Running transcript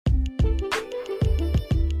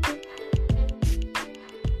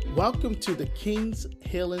Welcome to the King's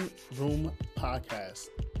Healing Room podcast,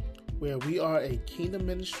 where we are a kingdom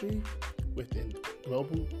ministry with a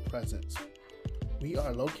global presence. We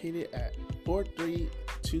are located at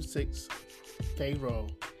 4326 Fay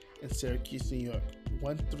Road in Syracuse, New York,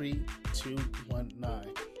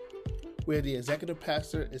 13219, where the executive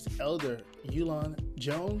pastor is Elder Yulon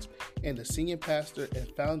Jones and the senior pastor and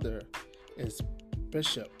founder is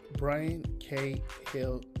Bishop Brian K.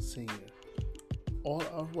 Hill Sr. All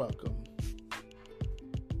are welcome.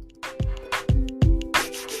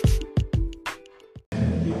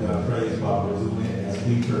 And give God praise while we're doing it as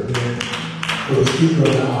we prepare for the speaker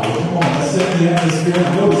of the hour. Come on, let's set the atmosphere.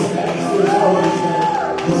 I know this atmosphere is already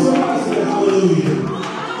set. But somebody say hallelujah.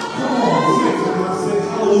 Come on, say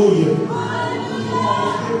hallelujah. Come on,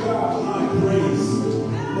 let's give God high praise.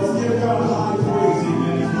 Let's give God high praise,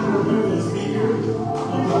 amen. If you remember the speaker of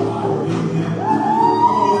the hour, amen. Come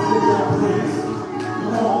on, let's give God praise.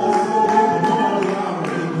 Come on, let's celebrate the man of the hour,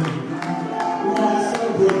 amen. Come on, let's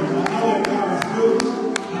celebrate him. I know that God is good.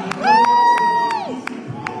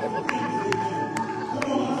 I know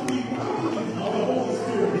come on, let's be proud of the Holy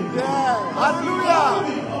Spirit, amen. Yeah,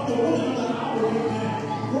 hallelujah. Of the woman of the hour, amen.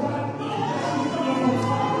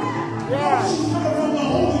 Yeah. She's coming from the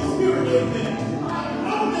Holy Spirit, amen. I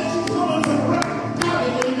know that she's coming from right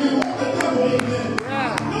God, amen. What the devil, amen. I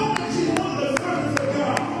know that she's one of the servants of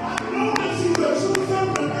God. I know that she's a true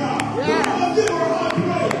servant of God. Yeah. Come on, let's give her high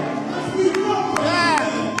praise. Let's be welcome,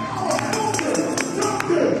 amen. Our elder,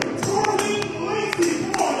 Dr. Carlene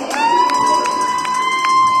Lacey. Come on, y'all.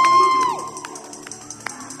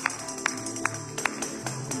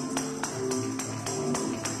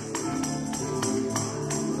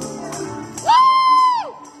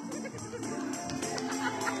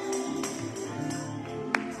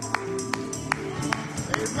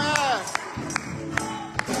 Amen.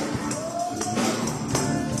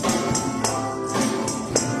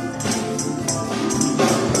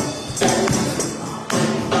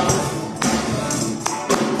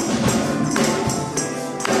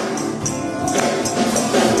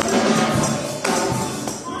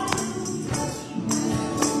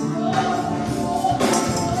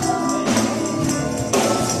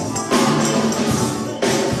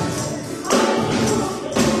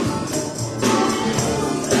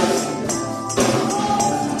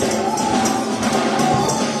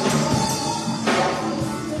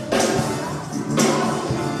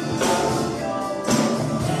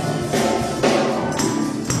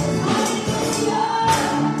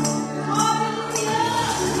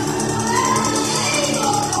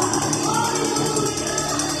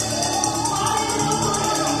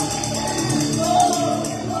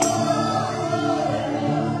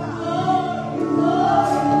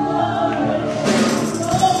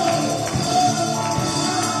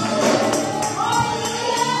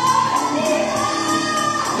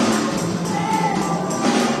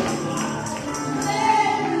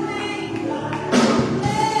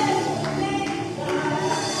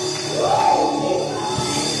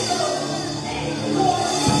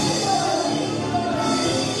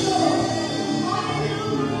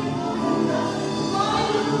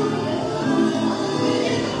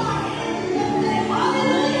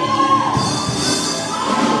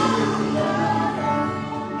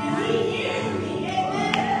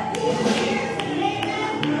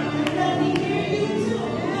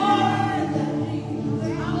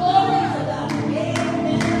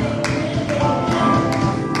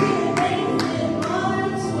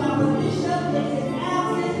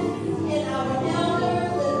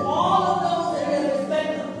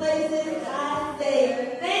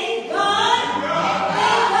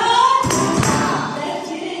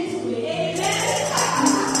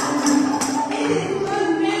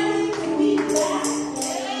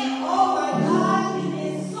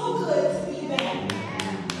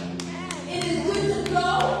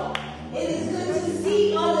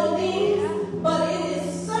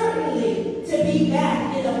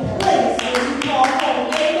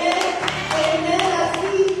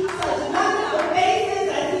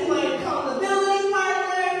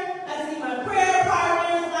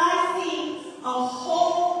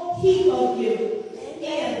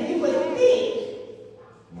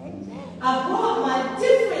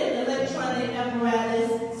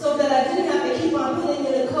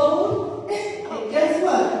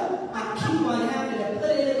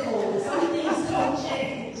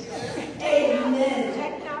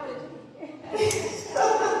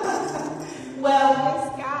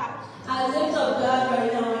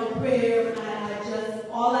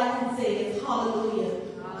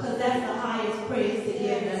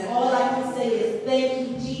 Thank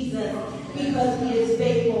you, Jesus, because he is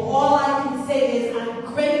faithful. All I can say is I'm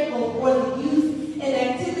grateful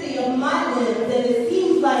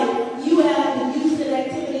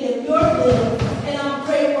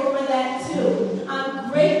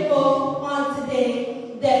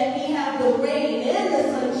have the rain and the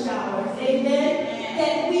sun showers, amen,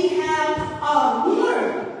 that we have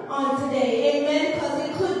learned on today, amen, because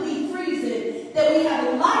it could be freezing, that we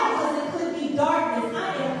have light because it could be darkness.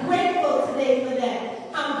 I am grateful today for that.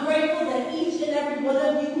 I'm grateful that each and every one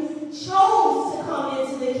of you chose to come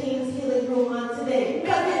into the King's Healing Room on today,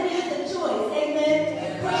 because it is a choice,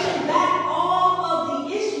 amen, pushing back all of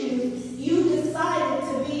the issues, you decided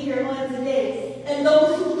to be here on today. And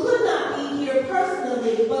those who could not be here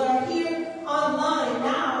personally, but are here online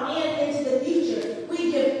now and into the future,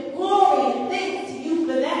 we give glory and thanks to you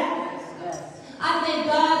for that. I thank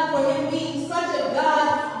God for him being such a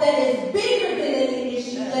God that is bigger than any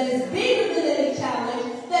issue, that is bigger than any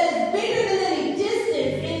challenge, that is bigger than any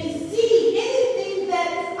distance, any sea, anything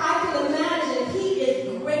that I can imagine. He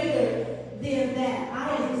is greater than that.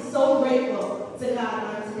 I am so grateful to God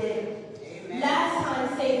on today. Amen. Last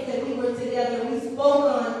time, saints, that we were together, we spoke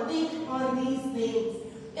on think on these things.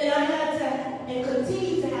 And I had to, and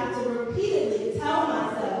continue to have to repeatedly tell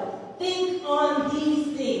myself, think on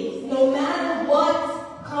these things. No matter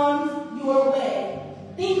what comes your way,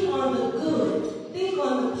 think on the good, think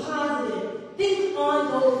on the positive, think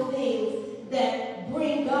on those things that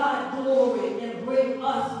bring God glory and bring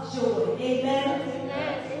us joy. Amen?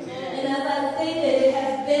 Amen. And as I stated, it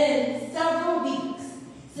has been several weeks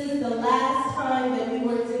since the last time that we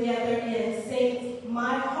were together, and saints,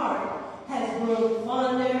 my heart has grown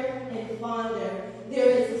fonder and fonder. There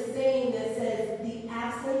is a saying that says the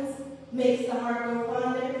absence makes the heart grow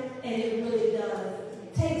fonder, and it really does.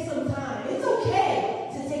 Take some time. It's okay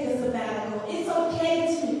to take a sabbatical. It's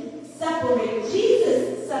okay to separate.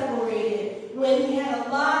 Jesus separated when he had a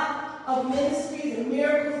lot of ministries and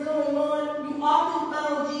miracles going on. You often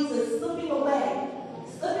found Jesus slipping away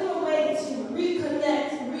to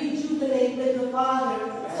reconnect, rejuvenate with the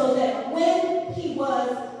Father, so that when he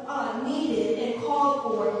was needed and called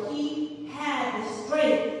for, he had the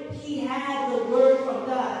strength, he had the word from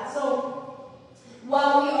God. So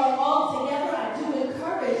while we are all together, I do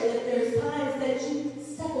encourage that there's times that you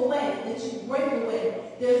step away, that you break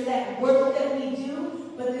away. There's that work that we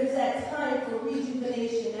do, but there's that time for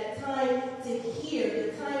rejuvenation, that time to hear,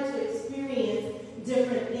 the time to experience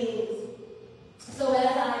different things. So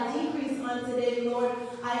as I decrease on today, Lord,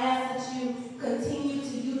 I ask that you continue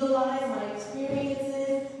to utilize my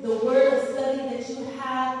experiences, the word of study that you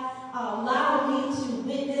have allowed me to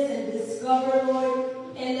witness and discover, Lord,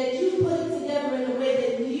 and that you put it together in a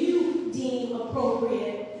way that you deem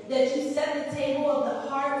appropriate, that you set the table of the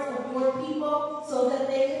hearts of your people so that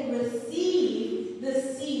they can receive the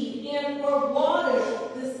seed and or water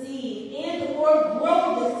the seed and or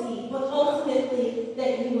grow the seed, but ultimately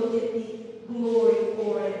that you will get the glory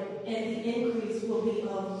for it and the increase will be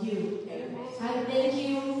of you. I thank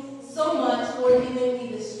you so much for giving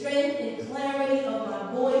me the strength and clarity of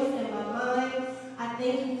my voice and my mind. I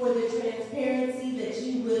thank you for the transparency that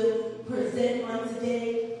you will present on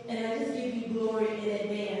today, and I just give you glory in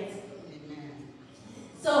advance. Amen.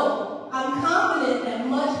 So, I'm confident that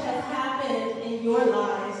much has happened in your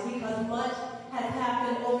lives, because much has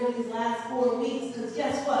happened over these last 4 weeks, because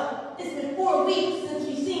guess what? It's been 4 weeks since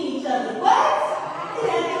we've seen each other. What? It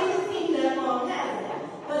hasn't even seemed that long, has it?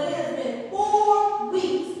 But it has been 4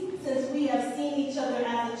 weeks since we have seen each other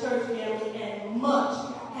as a church family, and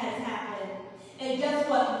much has happened. And guess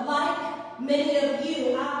what? Like many of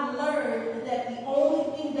you, I've learned that the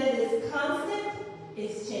only thing that is constant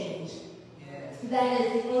is change. Yes. That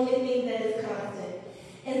is the only thing that is constant.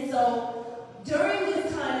 And so, during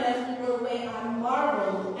this time as we were away, I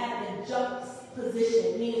marveled at the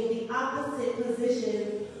juxtaposition, meaning the opposite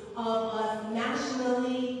position of us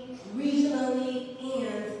nationally, regionally,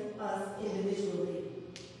 and us individually.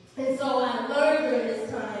 And so I learned during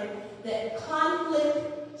this time that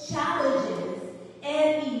conflict challenges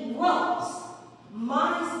and erupts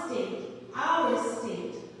my state, our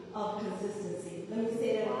state of consistency. Let me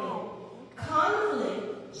say that again.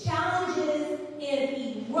 Conflict challenges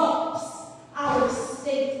and erupts our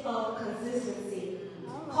state of consistency,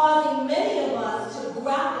 causing many of us to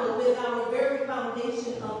grapple with our very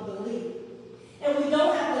foundation of belief. And we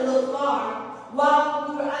don't have to look far. While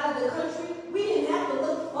we were out of the country, we didn't have to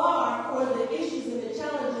look far for the issues and the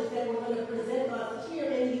challenges that were going to present us here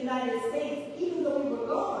in the United States, even though we were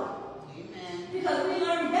gone. Amen. Because we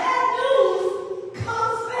learned bad news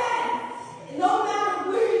comes fast. And no matter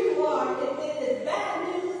where you are, if it is bad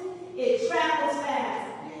news, it travels fast.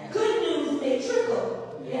 Yeah. Good news may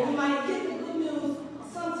trickle. Yeah. And you might get the good news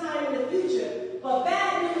sometime in the future, but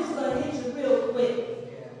bad news is going to hit you real quick.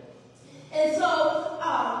 Yeah. And so,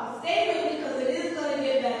 stay with me because it is going to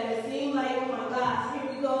get better. It seems like, oh my gosh,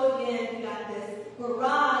 here we go again. We got this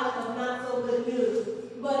barrage of not so good news.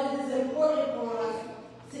 but it is important for us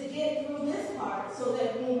to get through this part so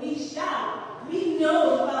that when we shout, we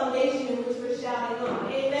know the foundation in which we're shouting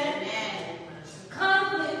on. Amen? Amen.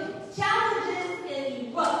 Conflict challenges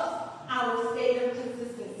and erupts our state of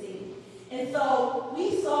consistency. And so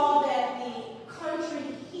we saw that the country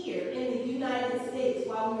here in the United States,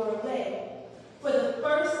 while we were away, for the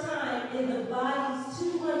first time in the body's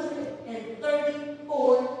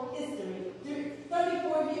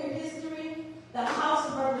 34-year history, the House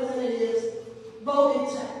of Representatives voted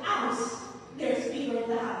to oust their Speaker of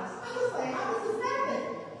the House. I was like, how does this happen?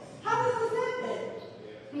 How does this happen?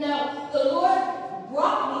 Now, the Lord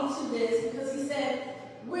brought me to this because he said,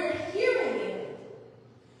 we're hearing it.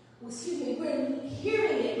 We're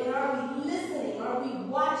hearing it, but are we listening? Are we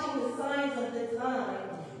watching the signs of the time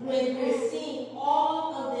when we're seeing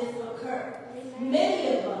all of this occur?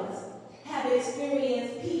 Many of us have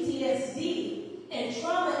experienced PTSD, and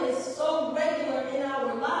trauma is so regular in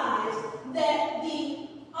our lives that the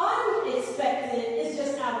unexpected is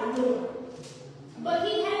just our norm. But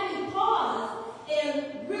he had me pause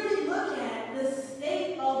and really look at the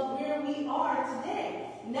state of where we are today,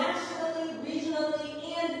 nationally,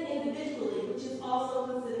 regionally, and individually, which is also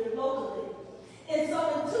considered locally. And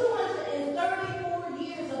so in 234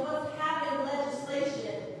 years of us having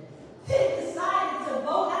legislation, they decided to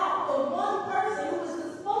vote out the one person who was the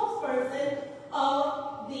spokesperson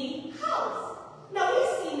of the House. Now,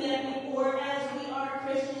 we've seen that before as we are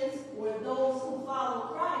Christians or those who follow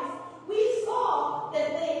Christ. We saw that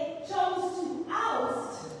they chose to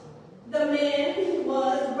oust the man who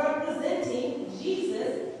was representing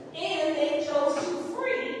Jesus, and they chose to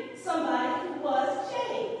free somebody who was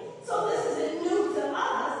chained. So this isn't new to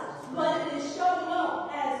us, but it is showing up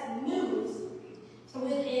as news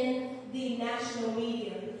within the national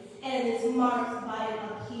media, and it's marked by an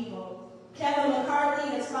upheaval. Kevin McCarthy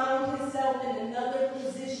has found himself in another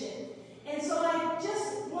position. And so I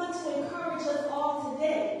just want to encourage us all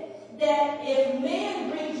today that if man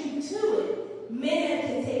brings you to it, man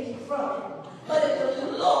can take you from it. But if the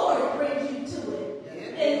Lord brings you to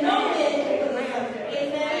it, then no man can put you under.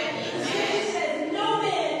 Amen? The scripture says no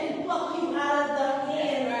man can pluck you out of the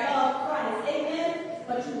hand of Christ. Amen?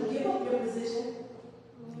 But you will give up your position.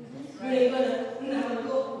 You're not going to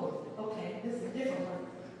go for it. Okay, this is a different one.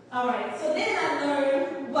 All right, so then I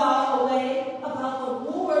learned while away about the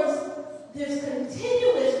wars. There's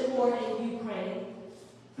continuous war in Ukraine.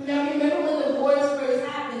 Now remember when the wars first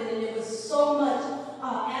happened and there was so much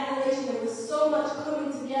adulation, there was so much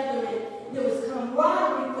coming together, and there was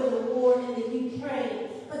camaraderie for the war in the Ukraine.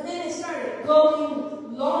 But then it started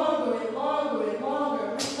going longer and longer and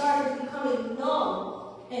longer. We started becoming numb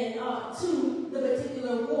and to the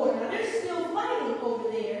particular war. Now they're still fighting over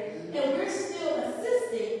there, and we're still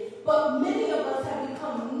assisting, but many of us have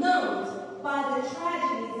become numbed by the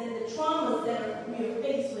tragedies and the traumas that we are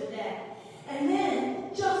faced with that. And then,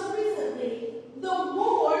 just recently, the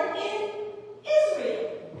war in Israel.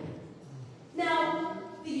 Now,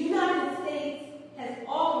 the United States has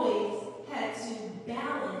always had to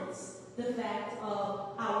balance the fact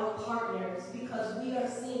of our partners because we are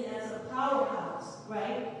seen as a powerhouse,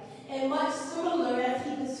 right? And much similar as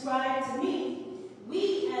he described to me,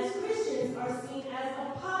 we as Christians are seen as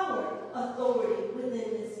a power authority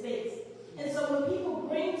within this space. And so when people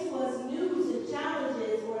bring to us news and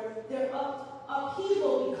challenges or their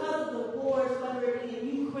upheaval because of the wars, whether it be in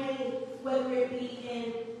Ukraine, whether it be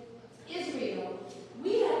in Israel,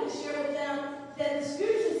 we have to share with them that the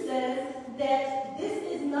scripture says that this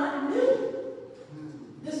is not new.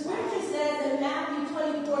 The scripture says in Matthew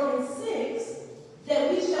 24:6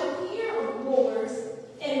 that we shall hear of wars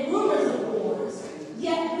and rumors of wars,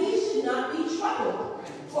 yet we should not be troubled.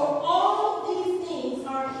 For all these things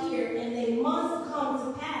are here and they must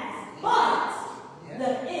come to pass, but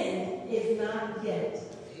the end is not yet.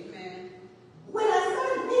 Amen. When I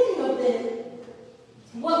started thinking of this,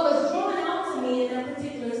 what was drawn out to me in that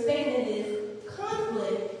particular statement is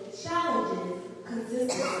conflict challenges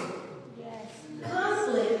consistency. Yes.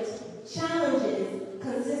 Conflict challenges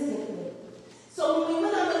consistency. So when we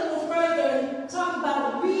went on a little further and talked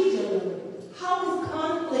about regionally, how is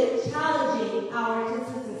conflict challenging our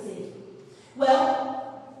consistency? Well,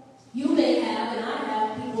 you may have, and I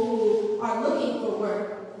have, people who are looking for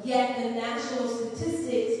work, yet the national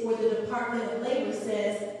statistics or the Department of Labor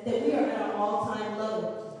says that we are at an all-time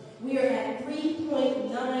low. We are at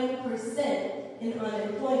 3.9% in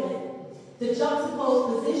unemployment. The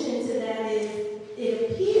juxtaposed position to that is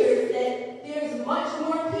it appears that there's much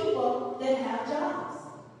more people that have jobs.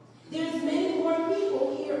 There's many more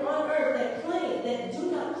people here on earth that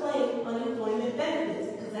do not claim unemployment benefits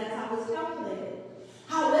because that's how it's calculated.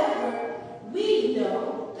 However, we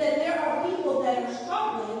know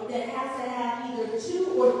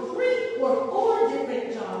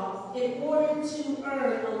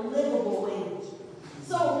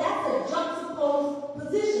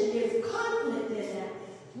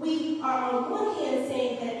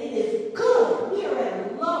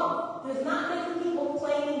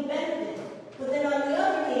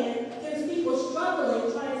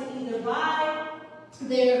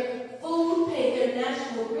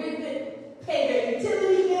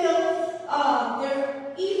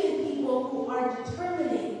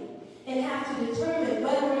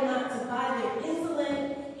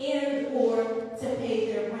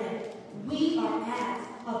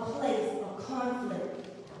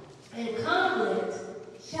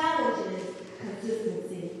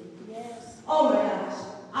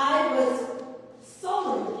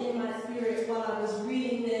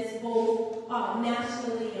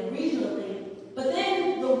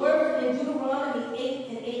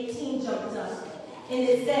And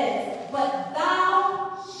it says, but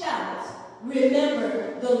thou shalt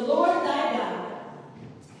remember the Lord thy God,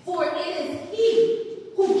 for it is he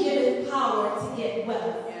who giveth power to get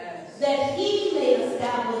wealth, that he may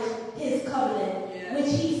establish his covenant,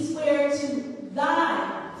 which he sware to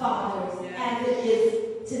thy fathers, as it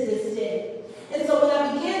is to this day. And so when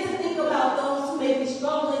I began to think about those who may be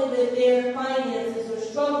struggling with their finances, or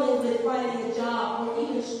struggling with finding a job, or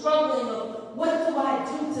even struggling of what do I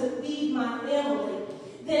do to feed my family,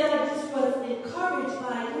 then I just was encouraged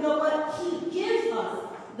by, you know what, he gives us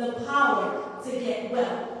the power to get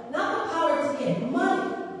wealth, not the power to get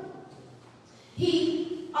money.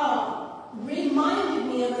 He reminded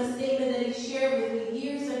me of a statement that he shared with me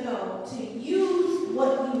years ago, to use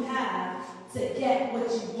what you have to get what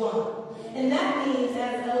you want. And that means,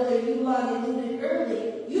 as Elder Yulon alluded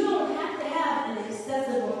earlier, you don't have to have an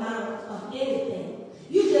excessive amount of anything.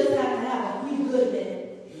 You just have to have a few good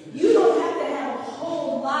minutes. You don't have to have a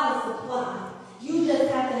whole lot of supply. You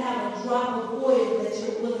just have to have a drop of oil that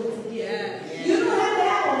you're willing to give. You don't have to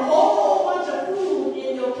have a whole bunch of food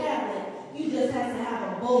in your cabinet. You just have to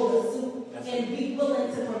have a bowl of soup and be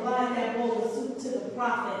willing to provide that bowl of soup to the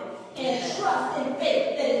prophet and trust and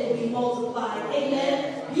faith that it will be multiplied.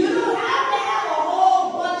 Amen. You don't have to have a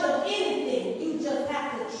whole bunch of anything. You just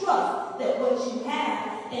have to trust that what you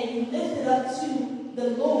have, and you lift it up to the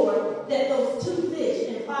Lord, that those 2 fish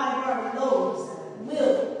and 5 barley loaves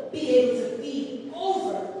will be able to feed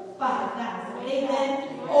over 5,000.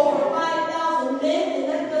 Amen. Over 5,000 men, and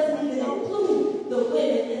that doesn't even include the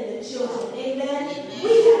women and the children. Amen.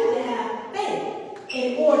 We have to have faith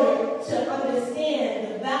in order to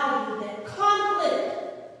understand the value that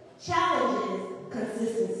conflict challenges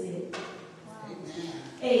consistency.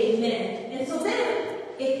 Amen. And so then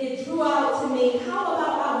it drew out to me, how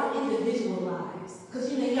about our individual lives?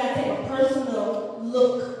 Because you got to take a personal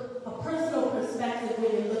look, a personal perspective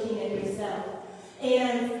when you're looking at yourself.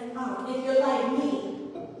 And if you're like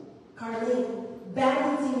me, Carlene,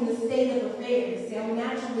 balancing the state of affairs. See, I'm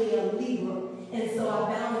naturally a Libra, and so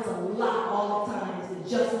I balance a lot all the time, the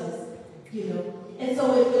justice, And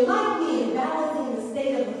so if you're like me and balancing the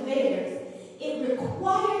state of affairs, it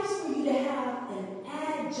requires for you to have an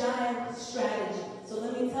agile strategy. So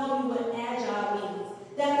let me tell you what agile means.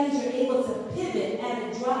 That means you're able to pivot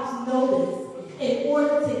at a drop's notice in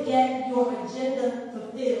order to get your agenda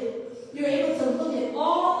fulfilled. You're able to look at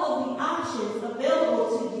all of the options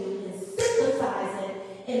available to you and synthesize it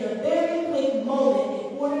in a very quick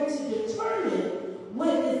moment in order to determine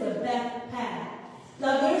what is the best path.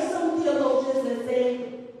 Now, there's some theologians that say,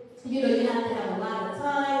 you have to have a lot of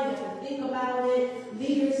time, you have to think about it.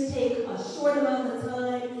 Leaders take a short amount of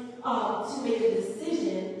time to make a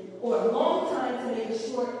decision, or a long time to make a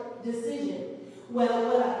short decision. Well,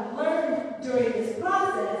 what I've learned during this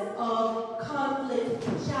process of conflict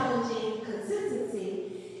challenging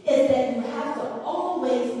consistency is that you have to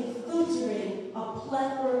always be filtering a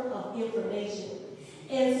plethora of information.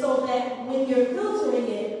 And so that when you're filtering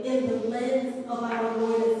it in the lens of our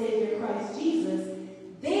Lord and Savior Christ Jesus,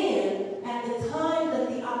 then at the time that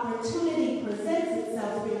the opportunity presents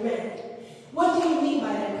itself, you're ready. What do you mean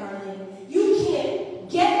by that, Carlene? You can't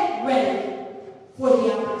get ready for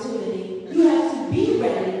the opportunity. You have to be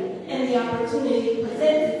ready, and the opportunity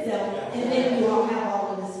presents itself, and then you all have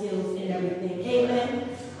all of the skills and everything. Amen.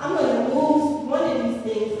 I'm going to move one of these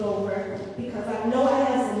things over because I know I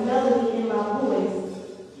have some melody in my voice,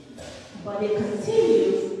 but it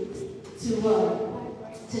continues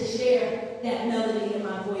to share that melody in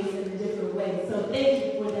my voice in a different way. So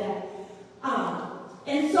thank you for that.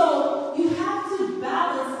 And so you have to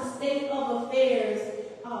balance the state of affairs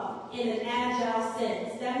in an agile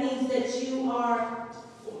sense. That means that you are,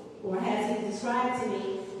 or as he described to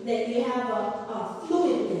me, that you have a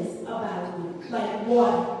fluidness about you, like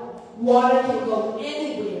water. Water can go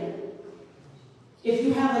anywhere. If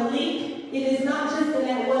you have a leak, it is not just in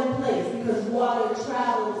that one place, because water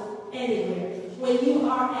travels anywhere. When you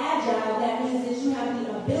are agile, that means that you have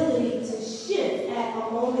the ability to shift at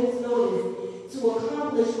a moment's notice to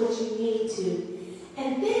accomplish what you need to.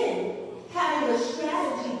 And then having a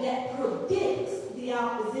strategy that predicts the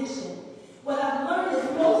opposition. What I've learned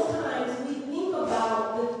is most times we think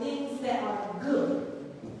about the things that are good.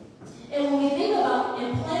 And when we think about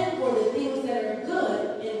and plan for the things that are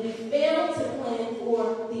good, and we fail to plan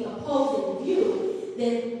for the opposing view,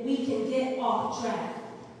 then we can get off track.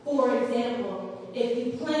 For example, if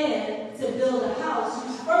you plan to build a house,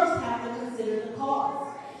 you first have to consider the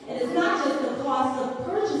cost. And it's not just the cost of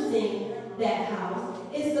purchasing that house,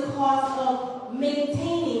 it's the cost of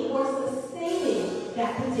maintaining or sustaining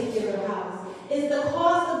that particular house. It's the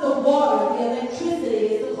cost of the water, the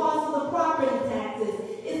electricity, it's the cost of the property taxes,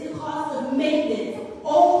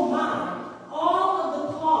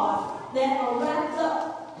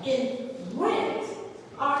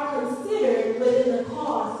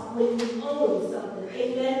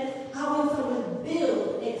 Amen. How will someone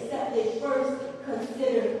build except they first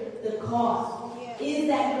consider the cost? Is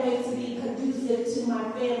that going to be conducive to my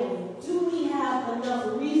family? Do we have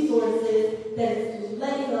enough resources that is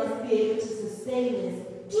letting us be able to sustain this?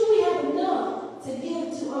 Do we have enough to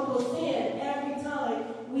give to Uncle Sam every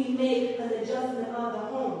time we make an adjustment on the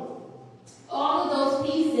home? All of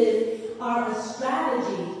those pieces are a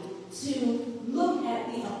strategy to look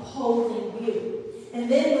at the opposing view. And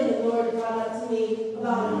then when the Lord brought up to me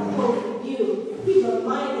about an opposing view, he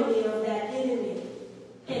reminded me of that enemy.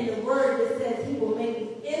 And the word that says he will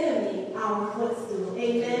make the enemy our footstool.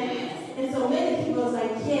 Amen? And so many people are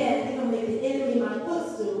like, yeah, he's going to make the enemy my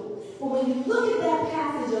footstool. But when you look at that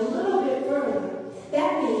passage a little bit further,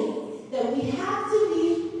 that means that we have to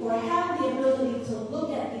be or have the ability to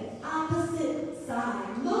look at the opposite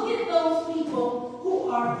side. Look at those people who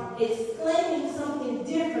are exclaiming something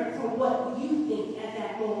different from what you think at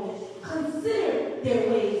that moment. Consider their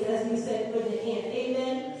ways, as we said with the hand.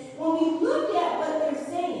 Amen? When we look at what they're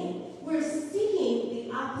saying, we're seeing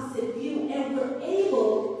the opposite view, and we're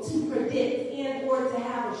able to predict and or to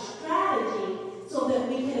have a strategy so that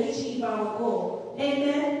we can achieve our goal.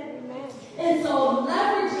 Amen? Amen. And so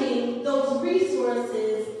leveraging those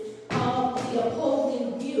resources of the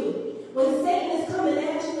opposing view. When Satan is coming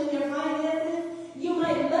at you in your finances, you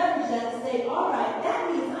might leverage that to say, all right,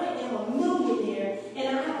 that means I am a millionaire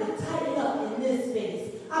and I have to tighten up in this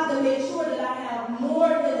space. I have to make sure that I have more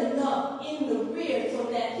than enough in the rear so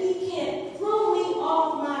that he can't throw me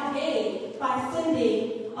off my game by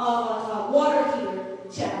sending a water heater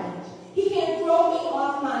challenge. He can't throw me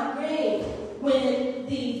off my game when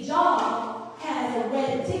the job has a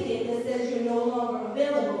red ticket that says you're no longer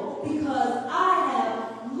available, because I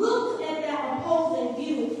have looked at that opposing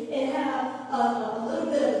view and have a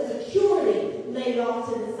little bit of security laid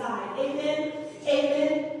off to the side. Amen?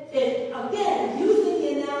 Amen? And again, using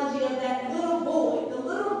the analogy of that little boy. The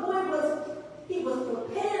little boy was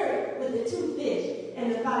prepared with the 2 fish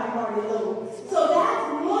and the 5 barley loaves. So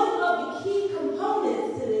that's one of the key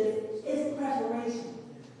components to this is preparation.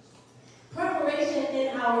 Preparation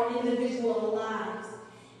in our individual lives.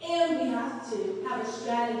 And we have to have a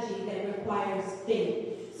strategy that requires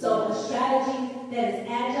faith. So a strategy that is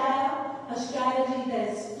agile, a strategy that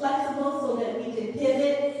is flexible so that we can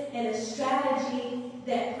pivot, and a strategy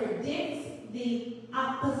that predicts the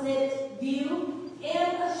opposite view,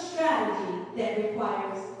 and a strategy that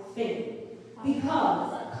requires faith.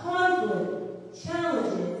 Because conflict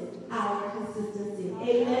challenges our consistency.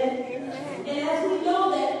 Amen? And as we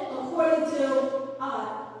know that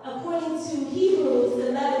according to Hebrews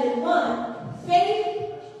 11:1,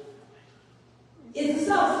 faith is the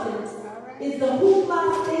substance, is the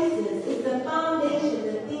hypostasis, is the foundation,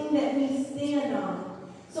 the thing that we stand on.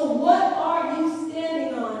 So what are you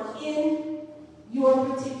standing on in your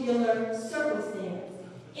particular circumstance?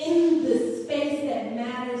 In the space that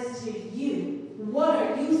matters to you, what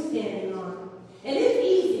are you standing on? And it's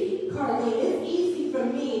easy, Carlene, it's easy for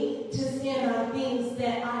me to stand on things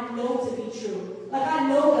that I know to be true. Like I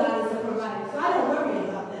know God is a provider, so I don't worry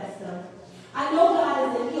about that stuff. I know God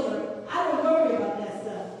is a healer. I don't worry about that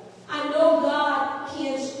stuff. I know God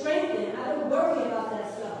can strengthen. I don't worry about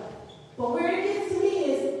that stuff. But where it gets to me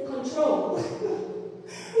is control.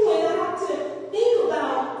 When I have to think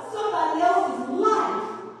about somebody else's life,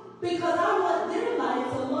 because I want their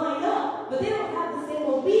life to line up, but they don't have the same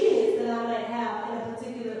obedience that I might have in a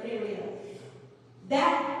particular area.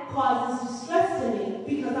 That causes distress to me,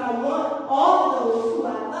 because I want all of those who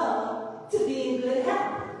I love to be in good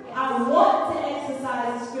health. I want to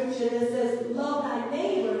exercise the scripture that says, love thy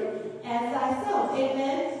neighbor as thyself.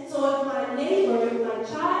 Amen? So if my neighbor, if my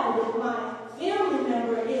child, if my family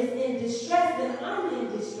member is in distress, then I'm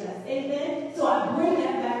in distress. Amen? So I bring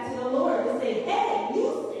that back to the Lord and say, hey,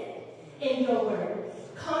 you said in your word.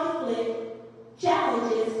 Conflict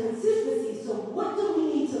challenges consistency. So what do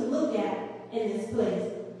we need to look at in this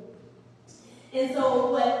place? And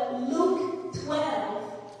so what Luke 12,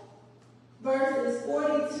 verses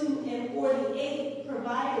 42 and 48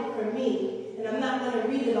 provided for me, and I'm not going to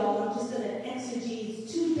read it all, I'm just going to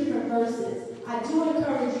exegese 2 different verses. I do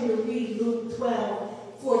encourage you to read Luke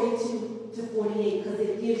 12, 42 to 48, because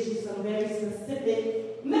it gives you some very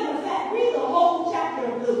specific, matter of fact, read the whole chapter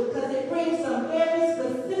of Luke, because it brings some very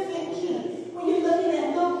specific keys. When you're looking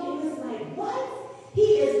at Luke, it was like, what?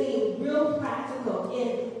 He is being real practical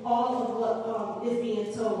in all of what is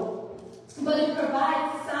being told. But it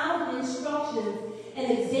provides sound instructions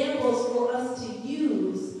and examples for us to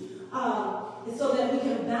use so that we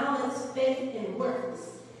can balance faith and works.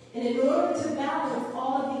 And in order to balance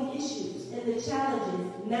all of the issues and the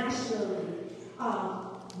challenges nationally,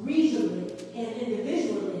 regionally, and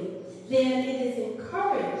individually, then it is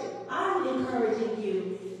encouraged. I'm encouraging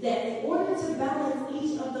you that in order to balance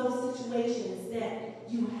each of those situations, that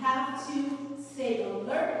you have to stay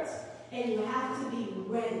alert and you have to be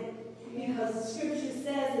ready. Because the scripture says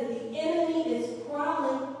that the enemy is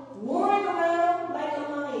prowling, roaring around like a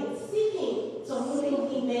lion, seeking to whom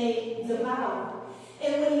he may devour.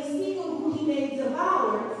 And when he's seeking who he may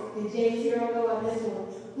devour, and James here will go on this one,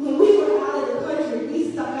 when we were out of the country,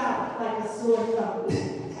 we stuck out like a sore thumb.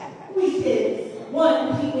 We did.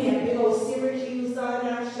 One week we had big old Syracuse on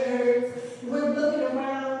our shirts. We're looking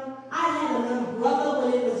around. I had an umbrella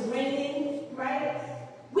when it was raining, right?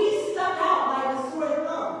 We stuck out like a sore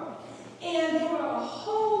thumb. And there were a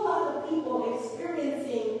whole lot of people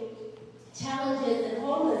experiencing challenges and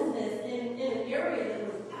homelessness in an area that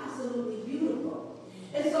was absolutely beautiful.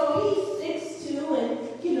 And so he's 6'2", and,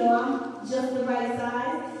 I'm just the right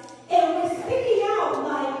size. And we're sticking out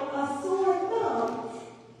like a sore thumb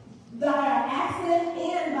by our accent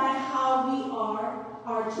and by how we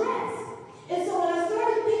are dressed. And so when I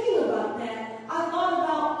started thinking about that, I thought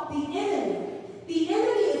about the enemy. The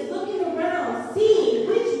enemy is looking around, seeing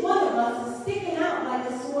which one of us is sticking out like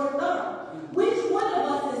a sore thumb. Which one of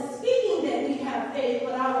us is speaking that we have faith,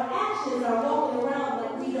 but our actions are walking around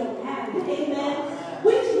like we don't have it. Amen?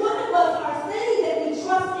 Which one of us are saying that we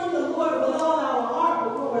trust in the Lord with all our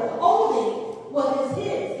heart, but we're holding what is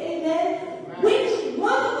his. Amen? Which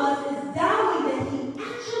one of us is doubting that he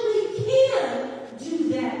actually can do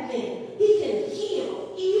that thing? He can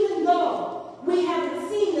heal, even though we haven't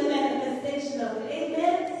seen the manifestation of it.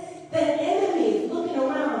 Amen? The enemy is looking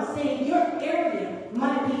around saying your area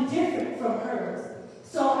might be different from hers.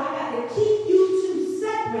 So I got to keep you two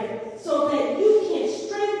separate so that you can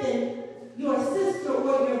strengthen your sister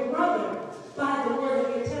or your brother by the word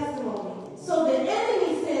of your testimony. So the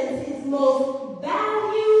enemy sends his most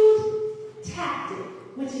valued tactic,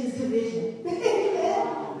 which is division.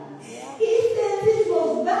 He sends his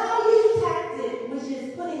most valued tactic, which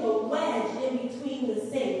is putting a wedge in between the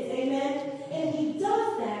saints. Amen? And he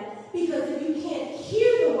does that because if you can't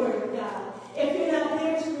hear the word of God, if you're not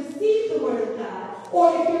there to receive the word of God,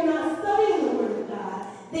 or if you're not studying the word of God,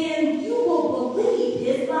 then you will believe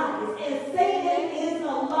his lies. And Satan is a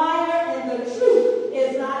liar, and the truth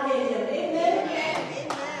is not in him. Amen?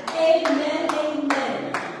 Amen.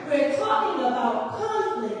 Amen. We're talking about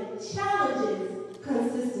conflict, challenges,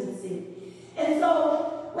 consistency. And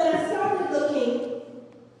so when I started looking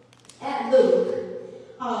at Luke,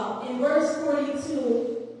 in verse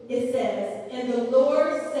 42, it says, "And the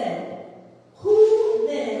Lord said, who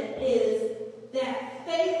then is that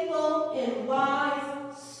faithful and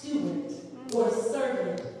wise steward or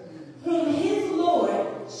servant, whom his Lord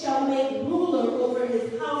shall make ruler over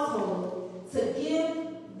his household, to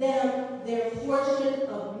give them their portion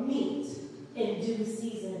of meat in due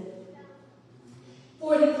season?"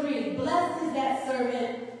 43, "Blessed is that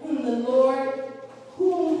servant whom his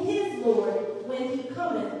Lord, when he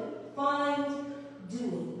cometh, find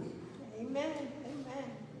doing." Amen.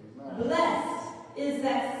 Amen. Blessed is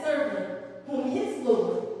that servant whom his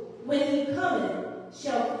Lord, when he cometh,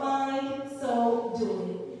 shall find so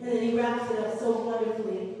doing. And then he wraps it up so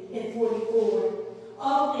wonderfully in 44.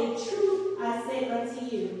 "Of a truth I say unto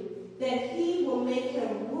you, that he will make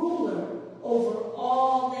him ruler over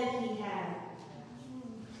all that he hath."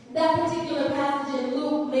 That particular passage in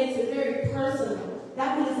Luke makes it very personal.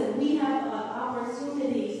 That means that we have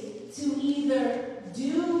opportunities to either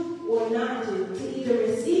do or not do, to either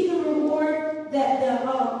receive the reward that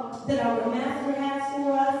our master has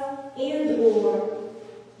for us, and or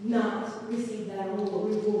not receive that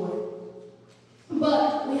reward.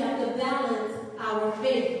 But we have to balance our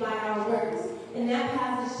faith by our works. And that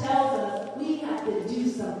passage tells us we have to do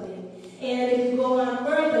something. And if you go on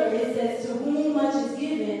further, it says, "To whom much is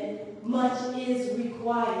given, much is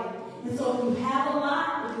required." And so if you have a lot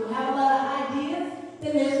of ideas,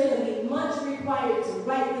 then there's going to be much required to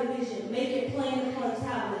write the vision, make it plain upon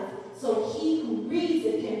tablet, so he who reads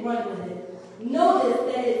it can run with it. Notice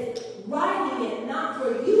that it's writing it not for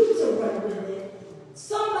you to run with it.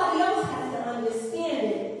 Somebody else has to understand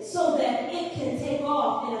it so that it can take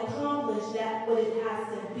off and accomplish that what it has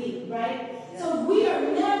to be, right? Yeah. So we are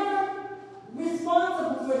never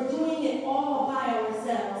responsible for doing it all by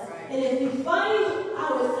ourselves. Right. And if we find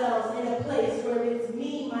ourselves in a place where it's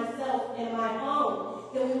me, myself, and my own,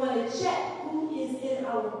 then we want to check who is in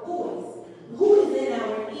our voice, who is in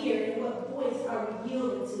our ear, and what voice are we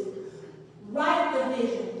yielding to. Write the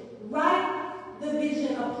vision. Write the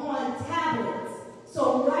vision upon tablets.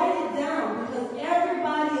 So write it down, because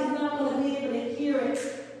everybody is not going to be able to hear it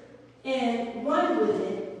and run with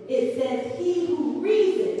it. It says he who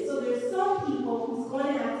reads it. So there's some people who's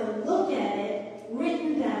going to have to look at it,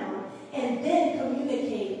 written down, and then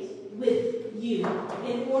communicate with you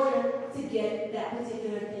in order to get that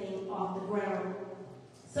particular thing off the ground.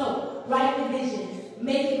 So, write the vision.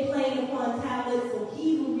 Make it plain upon tablets so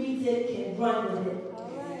he who reads it can run with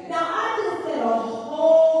it. Now, I just said a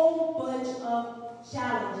whole bunch of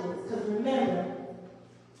challenges, because remember,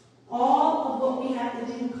 all of what we have to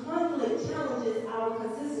do, conflict challenges our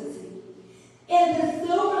consistency. And the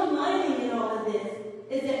silver lining in all of this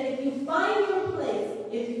is that if you find your place,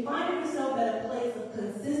 if you find yourself at a place of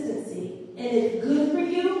consistency, and it's good for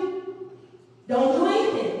you, don't do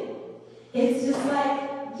anything. It's just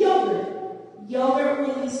like yogurt. Yogurt,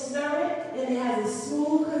 when you stir it, and it has a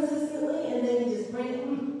smooth consistently, and then you just bring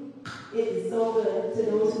it, it is so good to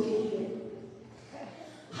those who can eat it.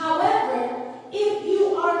 However, if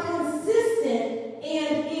you are consistent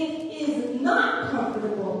and it is not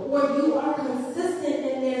comfortable, or you are consistent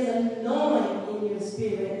and there's a gnawing in your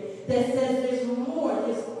spirit that says there's more,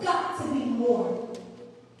 there's got to be more.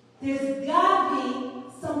 There's got to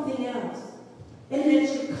be something else. And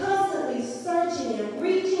that you're constantly searching and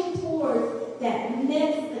reaching towards that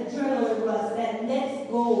next adrenaline rush, that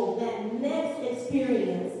next goal, that next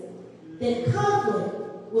experience, then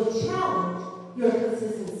conflict will challenge your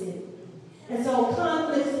consistency. And so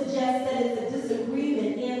conflict suggests that it's a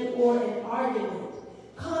disagreement and or an argument.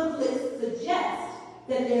 Conflict suggests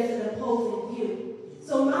that there's an opposing view.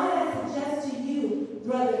 So might I suggest to you,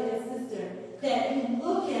 brother and sister, that you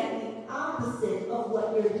look at the opposite of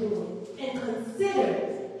what you're doing and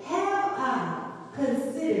consider, have I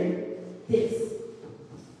considered this?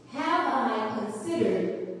 Have I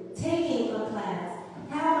considered taking a class?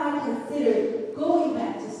 Have I considered going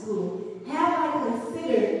back to school? Have I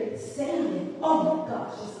considered saving? Oh my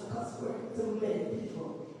gosh, it's a cuss word to many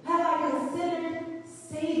people. Have I considered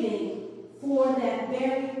saving for that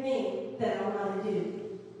very thing that I want to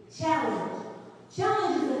do? Challenge.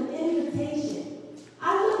 Challenge is an invitation.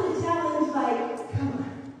 I look at challenge like, come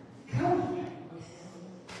on, come on.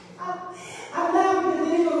 I'm laughing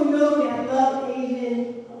because anyone who knows me, I love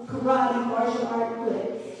Asian karate, martial art,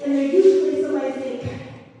 good. And they're usually somebody saying,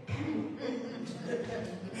 come on.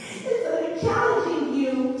 And so they're challenging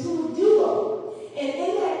you to do it. And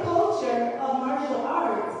in that culture of martial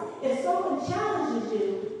arts, if someone challenges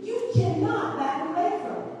you, you cannot back away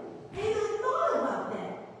from it. And I thought about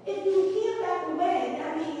that. If you can't back away,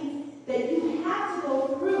 that means that you have to go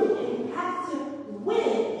through and you have to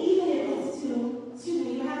win, even if it's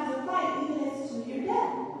you have to fight, even if it's to your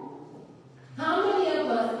death. How many of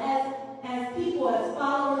us, as people, as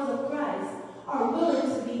followers of Christ, are willing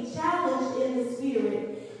to be challenged in the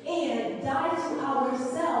spirit and die to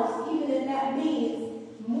ourselves, even if that means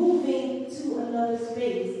moving to another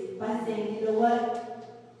space by saying, you know what,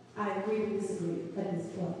 I agree to disagree at this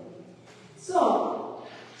point. So,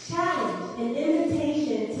 challenge, an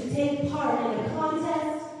invitation to take part in a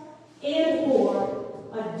contest and or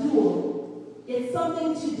a duel. It's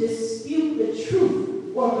something to dispute the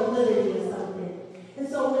truth or validity of something. And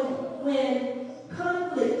so when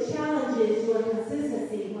conflict challenges your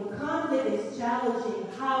consistency, when conflict is challenging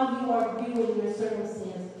how you are viewing your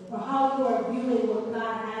circumstance or how you are viewing what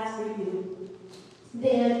God has for you,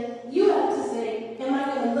 then you have to say, am I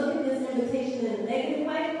going to look at this invitation in a negative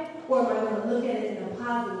way, or am I going to look at it in a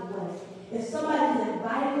positive way? If somebody is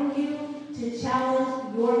inviting you to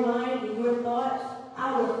challenge your mind and your thoughts,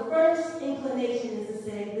 our first inclination is to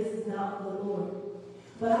say, this is not the Lord.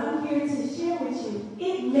 But I'm here to share with you,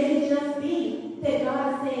 it may just be that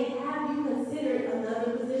God is saying, have you considered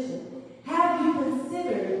another position? Have you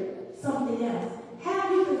considered something else?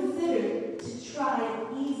 Have you considered to try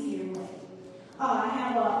an easier way? I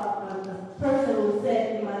have a person who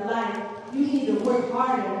said in my life, you can either work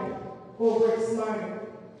harder or work smarter.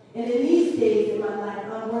 And in these days in my life,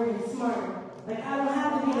 I'm working smarter. Like, I don't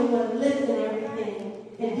have to be the one lifting everything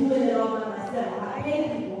and doing it all by myself. I pay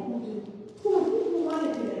people who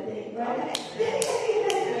want to do that thing, right?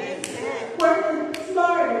 Working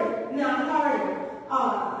smarter, not harder.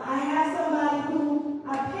 I have somebody who I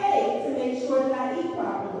pay to make sure that I eat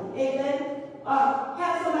properly. Amen?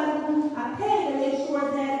 Have somebody who I pay to make sure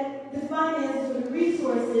that the finances or the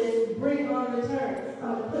resources bring on return. I'm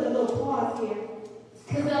going to put a little pause here.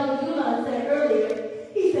 Because Elder Yulon said earlier,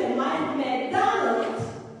 he said, my McDonald's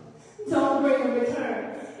don't bring a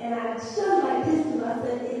return. And I showed like this to him. I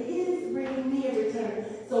said, it is bringing me a return.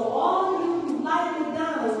 So all of you who like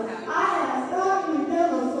McDonald's, I have stopped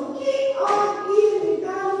McDonald's. So keep on eating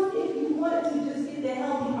McDonald's if you want to just get the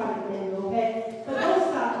healthy part of it, okay? But don't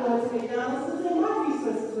stop going to McDonald's because then my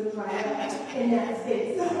resources would dry up in that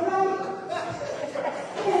space. All right?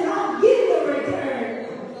 And I'm getting a return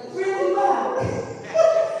really well.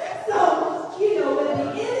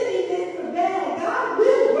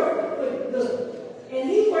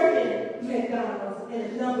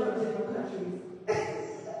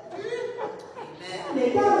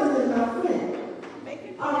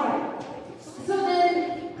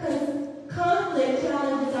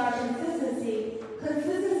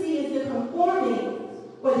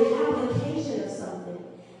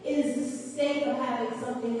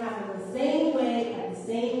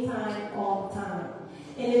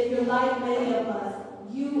 if you're like many of us,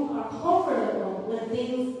 you are comfortable when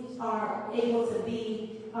things are able to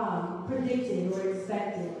be predicted or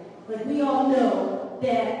expected. Like we all know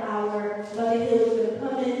that our Mother Hill is going to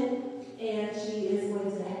come in and she is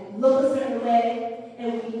going to look a certain way,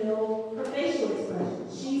 and we know her facial expression.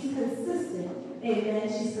 She's consistent. Amen.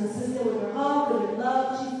 She's consistent with her hug, with her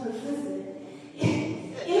love. She's consistent.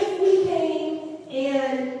 If we came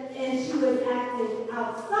and she was acting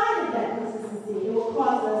outside of that consistency, it will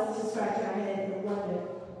cause us to scratch our head and wonder.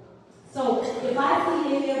 So if I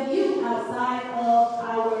see any of you outside of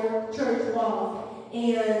our church walls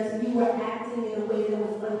and you were acting in a way that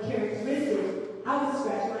was uncharacteristic, I would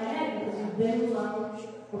scratch my head because you've been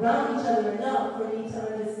around each other enough for me to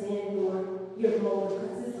understand your mode of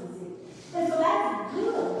consistency. And so that's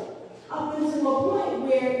good up until a point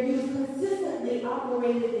where you've consistently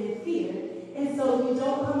operated in fear, and so you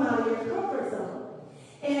don't come out of your comfort zone.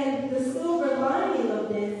 And the silver lining of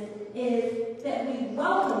this is that we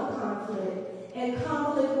welcome conflict, and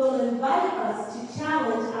conflict will invite us to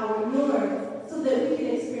challenge our norms so that we can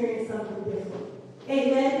experience something different.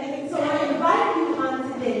 Amen? So I invite you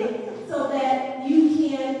on today so that you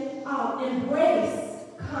can embrace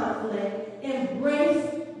conflict, embrace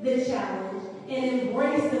the challenge, and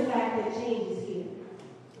embrace the fact that change is here.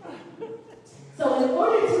 So in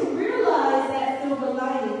order to realize that silver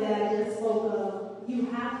lining that I just spoke of, you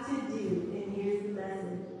have to do, and here's the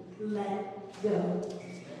message, let go.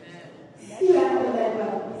 You have to let go.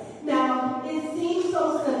 Now, it seems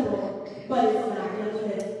so simple, but it's not.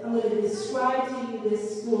 I'm going to describe to you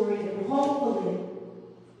this story, and hopefully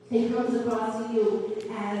it comes across to you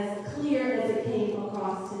as clear as it came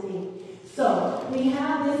across to me. So, we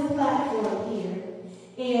have this platform here,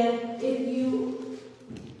 and if you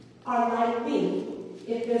are like me,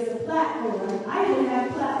 if there's a platform, I even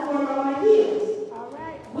have a platform on my heels. All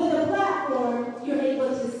right. With a platform, you're able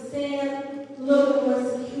to stand a little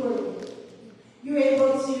more securely. You're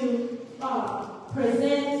able to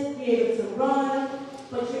present, you're able to run,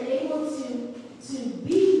 but you're able to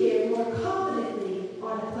be there more confidently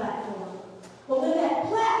on the platform. But when that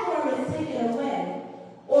platform is taken away,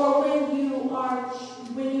 or when you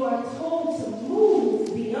are told to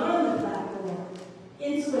move beyond the platform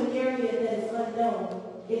into an area that is unknown,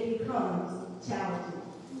 it becomes challenging.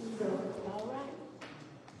 So, all right.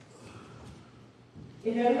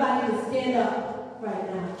 If everybody can stand up right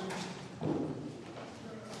now.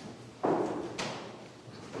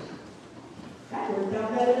 That worked out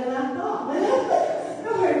better than I thought.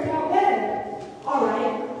 That worked out better. All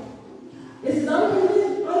right. This is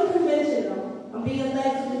unconventional. I'm being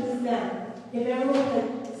led to do this now. If everyone can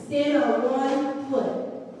stand on one foot.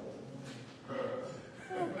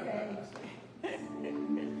 Okay.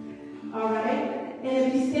 All right. And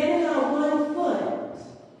if you're standing on one foot,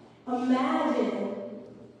 imagine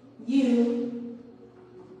you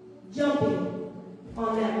jumping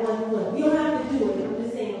on that one foot. You don't have to do it. I'm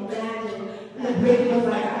just saying, imagine. The Brady was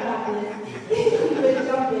like, I got this. You would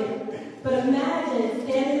jump in. But imagine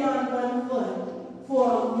standing on one foot for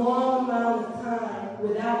a long amount of time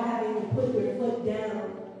without having to put your foot down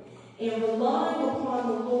and relying upon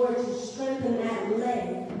the Lord to strengthen that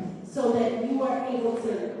leg so that you are able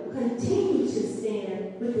to continue to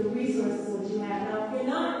stand with the resources that you have. Now, if you're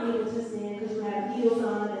not able to stand because you have heels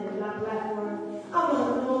on and you're not platform, I'm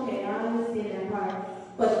like, okay, I understand that part.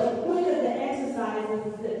 But the point of the exercise is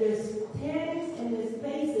that there's times and there's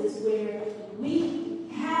spaces where we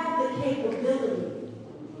have the capability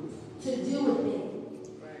to do a thing,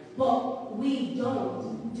 but we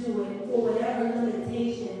don't do it for whatever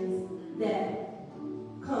limitations that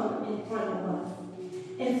come in front of us.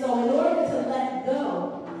 And so in order to let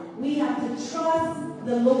go, we have to trust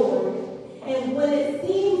the Lord. And when it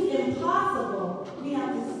seems impossible, we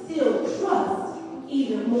have to still trust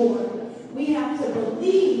even more. We have to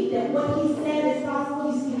believe that what he said is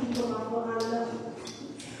possible. You see people behind us.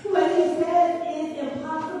 What he says is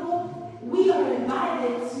impossible, we are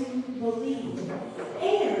invited to believe.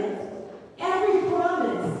 And every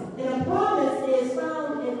promise, and a promise is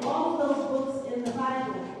found in all of those books in the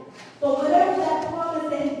Bible. But whatever that promise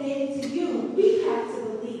that he gave to you, we have to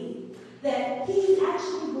believe that he's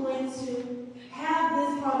actually going to have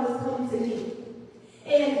this promise come to me.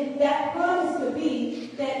 And that promise could be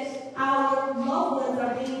that our loved ones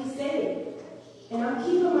are being saved. And I'm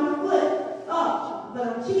keeping my foot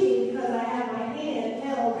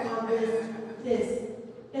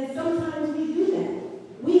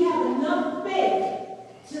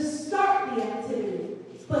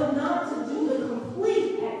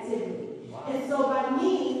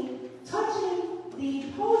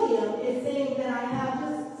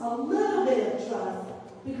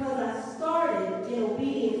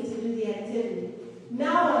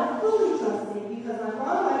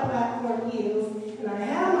I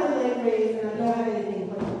have my leg raised and I don't have anything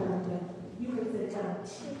but you can sit down.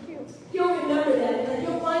 Thank you. You'll remember that because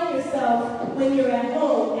you'll find yourself when you're at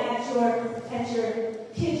home at your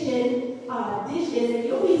kitchen dishes, and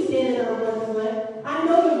you'll be standing on one foot. I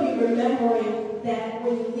know you'll be remembering that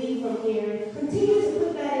when you leave from here. Continue to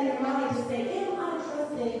put that in your mind to say, am I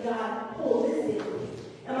trusting God holistically?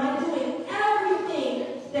 Am I doing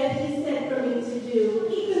everything that He said for me to do,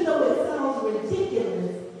 even though it sounds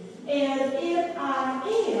ridiculous? And if I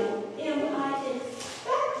am I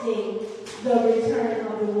expecting the return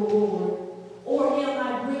of the reward? Or am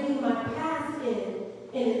I bringing my past in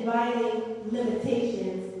and inviting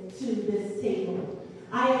limitations to this table?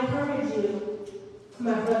 I encourage you,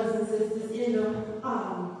 my brothers and sisters,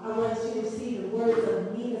 I want you to see the words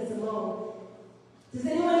of Nina Simone. Does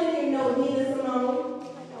anyone in here know Nina Simone?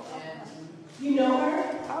 You know her?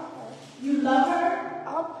 Of her. You love her?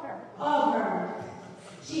 Of her. Of her.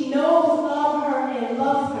 She knows of her and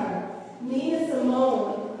loves her. Nina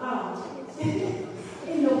Simone,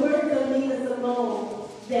 in the words of Nina Simone,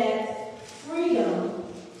 that freedom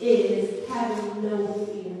is having no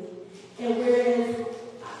fear. And whereas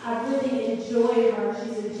I really enjoy her,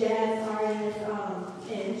 she's a jazz artist,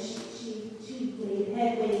 and she made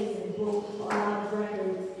headways and broke a lot of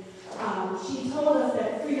records. She told us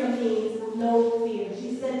that freedom means no fear.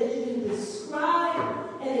 She said that you can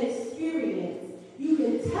describe an experience. You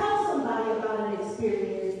can tell somebody about an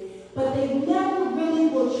experience, but they never really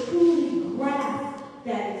will truly grasp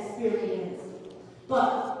that experience.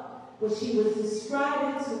 But what she was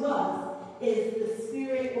describing to us is the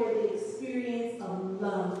spirit or the experience of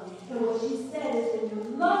love. And what she said is when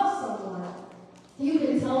you love someone, you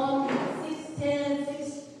can tell them 6'10",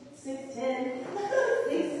 6'10",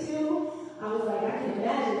 6'2". I was like, I can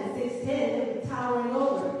imagine 6'10", they'd be towering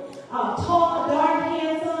over. Tall, dark,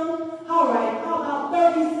 handsome. All right, how about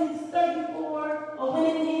 36, 34, a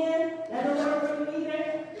winning hand? That don't work for you either?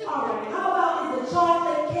 All right, how about is a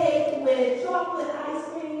chocolate cake with chocolate ice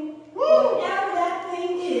cream? Whatever that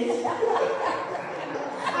thing is.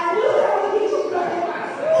 I knew that would get you crying.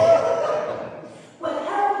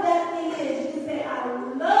 Whatever that thing is, you can say, I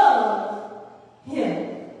love him.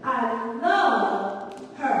 I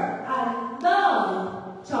love her. I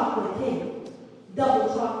love chocolate cake.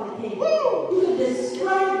 Double chocolate cake. You can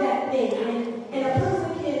describe that thing, and a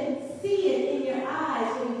person can see it in your eyes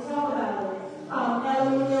when you talk about it.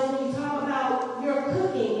 When you talk about your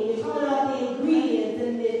cooking, and you talk about the ingredients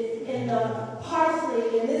and the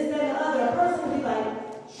parsley and this, that, and the other, a person will be like,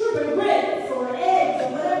 sugar grits or eggs or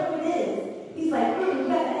whatever it is. He's like, you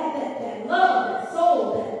got to have that love, that soul,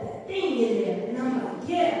 that thing in there. And I'm like,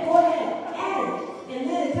 yeah, go ahead, add it. And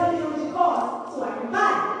then it tells me what you cost so I can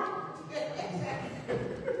buy it.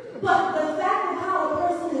 But the fact of how a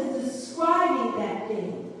person is describing that thing,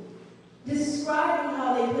 describing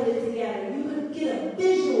how they put it together, you could get a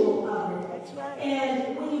visual of it. That's right.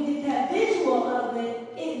 And when you get that visual of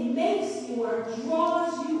it, it makes you or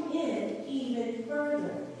draws you in even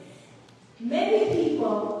further. Many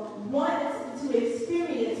people want to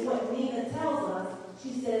experience what Nina tells us.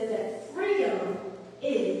 She says that freedom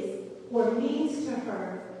is or means to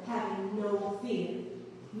her having no fear.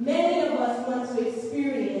 Many of us want to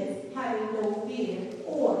experience having no fear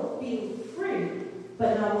or being free,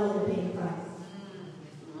 but not willing to pay the price.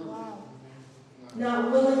 Wow.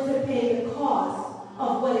 Not willing to pay the cost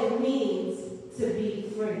of what it means to be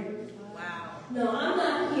free. Wow. No, I'm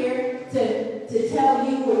not here to tell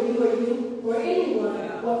you or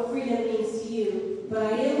anyone what freedom means to you, but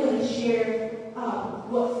I am going to share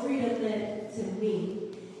what freedom meant to me.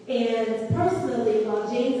 And personally, while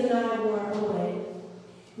James and I were away,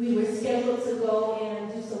 we were scheduled to go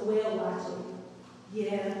and do some whale watching.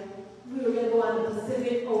 Yeah, we were going to go on the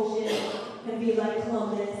Pacific Ocean and be like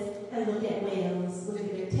Columbus and look at whales, look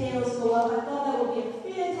at their tails go up. I thought that would be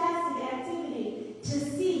a fantastic activity to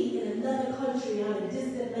see in another country on a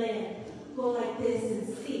distant land. Go like this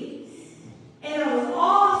and see. And I was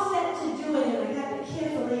all set to do it, and I got the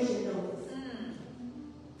cancellation notice.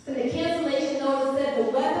 And the cancellation notice said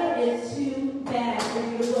the weather is too bad for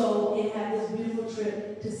you to go and have this beautiful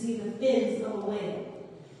trip to see the fins of a whale.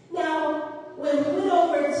 Now, when we went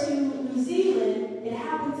over to New Zealand, it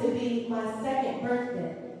happened to be my second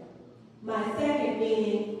birthday. My second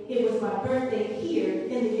meaning it was my birthday here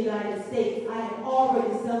in the United States. I had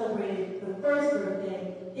already celebrated the first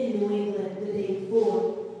birthday in New England the day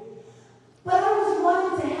before. But I was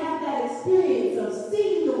wanting to have that experience of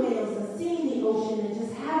seeing the whales and seeing the ocean and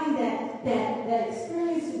just having that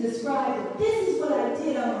experience to describe that this is what I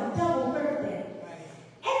did on my double birthday.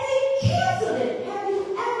 And they canceled it. Have you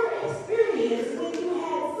ever experienced when you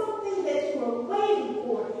had something that you were waiting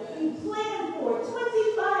for, you planned for, 20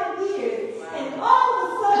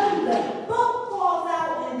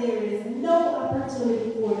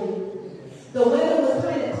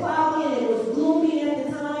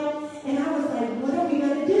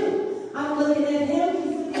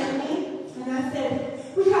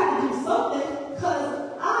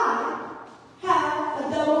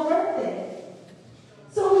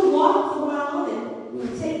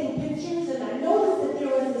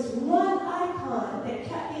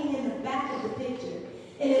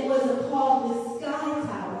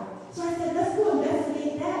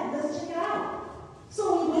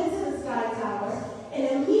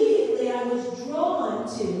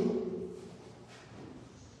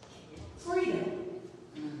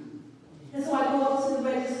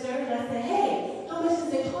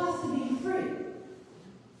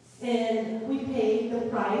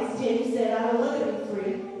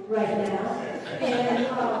 right now.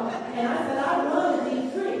 And I said, I want to be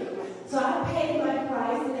free. So I paid my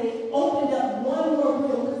price, and they opened up one more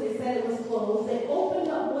room because they said it was closed. They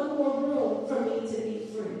opened up one more room for me to be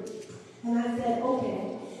free. And I said,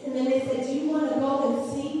 okay. And then they said, do you want to go and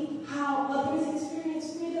see how others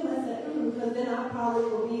experience freedom? I said, because then I probably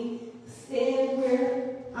will be staying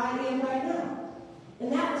where I am right now.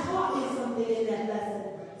 And that taught me something in that lesson.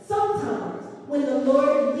 Sometimes when the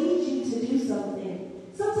Lord leads you to do something,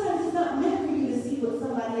 sometimes it's not meant for you to see what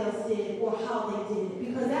somebody else did or how they did it,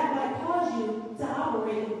 because that might cause you to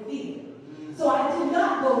operate in fear. So I did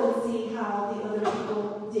not go and see how the other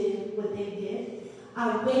people did what they did.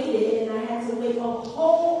 I waited, and I had to wait a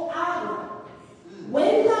whole hour.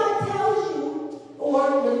 When God tells you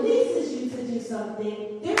or releases you to do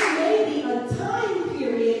something, there may be a time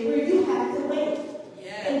period where you have to wait.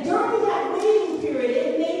 Yeah. And during that waiting period,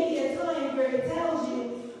 it may be a time where it tells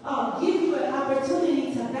you, give you an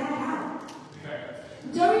opportunity to back out.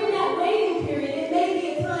 During that waiting period, it may be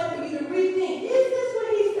a time for you to rethink, is this what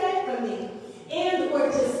he said for me? And or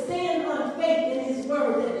to stand on faith in his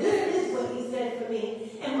word, that this is what he said for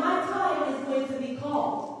me. And my time is going to be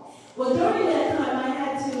called. Well, during that time, I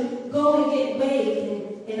had to go and get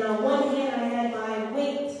weighed. And on one hand, I had my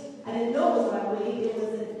weight. I didn't know it was my weight. It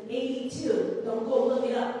was an 82. Don't go look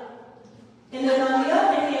it up. And then on the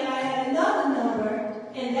other hand, I had another number,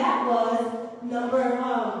 and that was number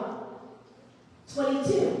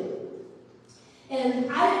 22.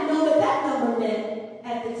 And I didn't know what that number meant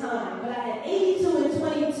at the time, but I had 82 and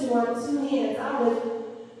 22 on two hands. I was,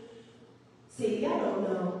 see, I don't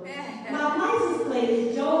know. My license plate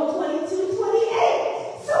is Joe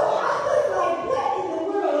 2228. So I was like, what in the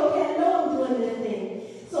world? Okay, I know I'm doing this thing.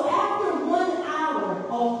 So after 1 hour,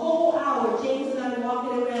 a whole hour, James and I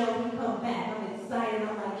walking around, we come back. I'm excited.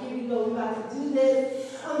 I'm like, here we go. We're about to do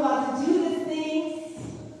this. I'm about to do this thing.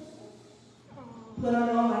 Put on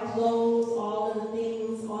all my clothes, all of the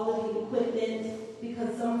things, all of the equipment,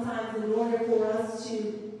 because sometimes in order for us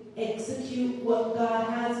to execute what God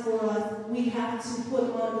has for us, we have to put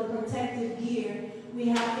on the protective gear. We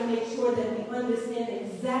have to make sure that we understand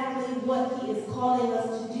exactly what he is calling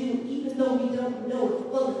us to do, even though we don't know it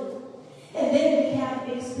fully. And then we have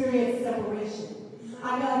experienced separation.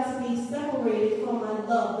 I got to be separated from my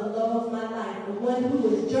love, the love of my life, the one who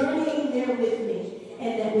was journeying there with me,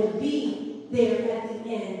 and that would be there at the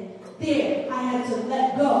end. There, I had to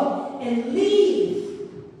let go and leave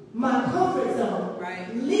my comfort zone.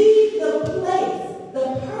 Right. Leave the place,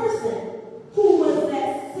 the person who was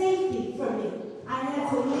that safety for me. I had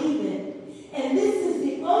to leave it. And this is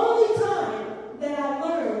the only time that I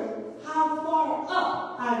learned how far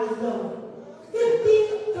up I was going.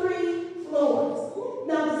 53 floors.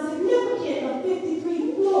 Now, the significance of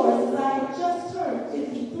 53 floors is I have just turned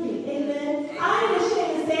 53. Amen. I ain't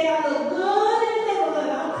ashamed to say I look good in the neighborhood.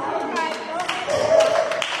 I'm telling you.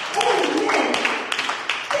 Amen.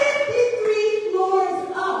 53 floors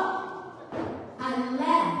up. I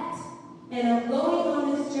laughed, and I'm going on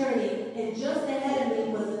this journey, and just ahead of me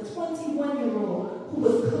was a 21-year-old who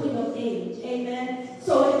was coming of age. Amen.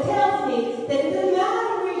 So it tells me that it doesn't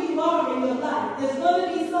matter where you are in your life. There's going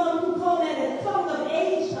to be some who come at a coming of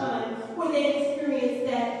age time where they experience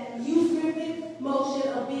that youth-driven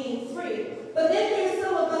motion of being free. But then there's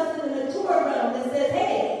some of us in the mature realm that says,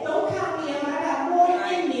 hey, don't count me out. I got more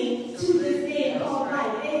in me to this day called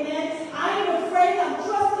life. Amen. I ain't afraid. I'm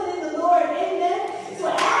trusting in the Lord. Amen. So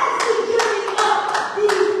as we journey up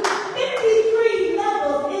these 53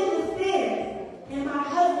 levels in the stairs, and my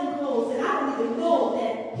husband goes, and I don't even know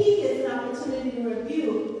that he gets an opportunity to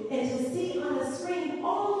review and to see on the screen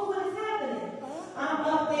all of what is happening. I'm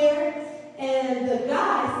up there, and the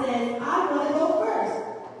guy says, I want to go first.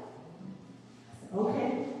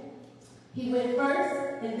 Okay. He went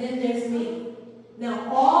first, and then there's me. Now,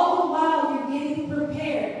 all the while you're getting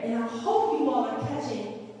prepared, and I hope you all are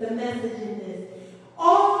catching the message in this.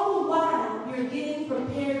 All the while you're getting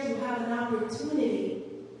prepared, you have an opportunity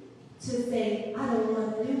to say, I don't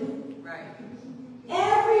want to do it. Right.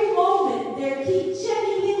 Every moment, they keep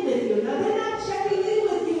checking in with you. Now, they're not checking in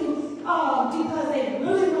with you because they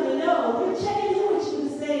really want to know. They're checking in with you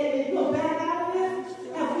to say, you go back out of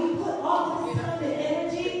this? Have we put all this time and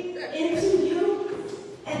energy into you?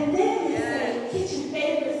 And then they say, get your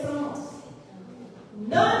favorite songs.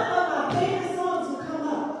 None of my favorite songs will come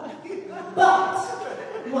up. But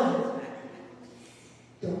one.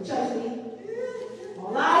 Don't judge me.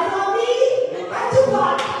 All eyes on me. I do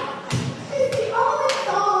what? It's the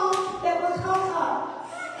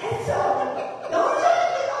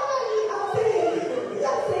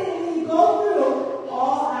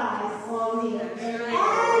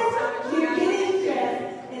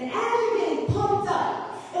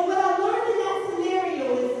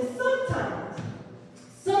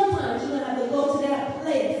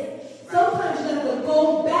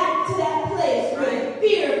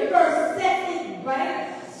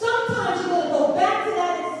sometimes you're going to go back to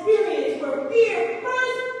that experience where fear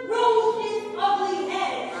first rose its ugly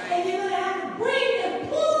head. And you're going to have to bring and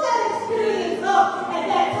pull that experience up at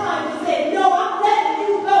that time to say, no, I'm letting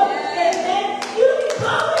you go. Amen. You can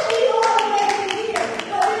come with me all the way to here.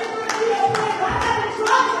 But there's going to be a place I got to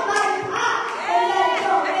drop it like it's hot and let it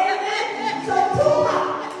go. Amen. So too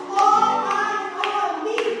hot. All eyes on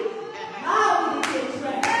me. Allow me to get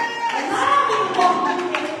dressed. Allow me to walk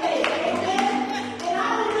through this place. Amen. And I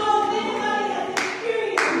don't know if anybody has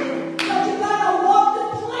experienced it, but you got to walk the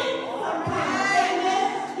plank sometimes. Amen.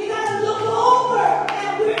 You got to look over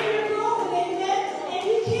at where you're going. Amen. And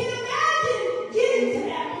you can't imagine getting to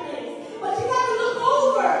that place. But you got to look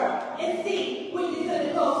over and see where you're going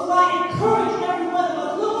to go. So I encourage every one of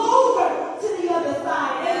us, look over to the other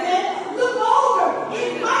side. Amen. Look over.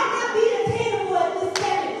 It might not be attainable at this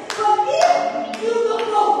second, but if you look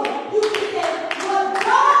over, you can say, what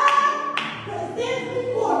God presents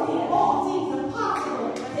before me, all things are possible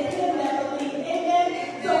to him that believes.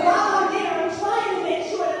 Amen. So while I'm there, I'm trying to make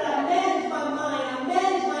sure that I manage my mind, I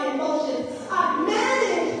manage my emotions, I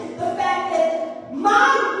manage the fact that my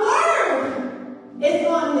word is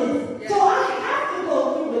on this. So I have to go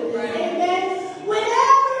through with this. Amen.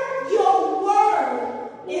 Whenever your word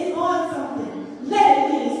is on something, let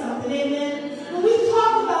it mean something. Amen. When we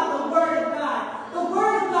talk about the word of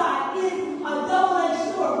God is a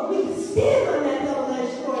double-edged sword. We can stand on that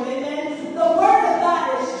double-edged sword. Amen. The word of God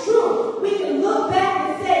is true. We can look back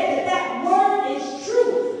and say that that word is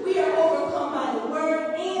true. We are overcome by the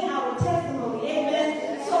word and our testimony.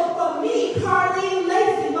 Amen. So for me, Carlene,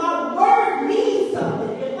 Lacey, my word means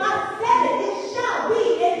something. If I said it, it shall be.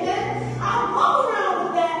 Amen. I walk around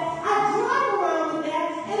with that. I drive around with that.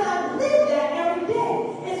 And I live that every day.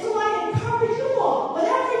 And so I encourage you all,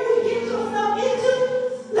 whatever you get yourself into,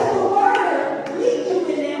 let the word lead you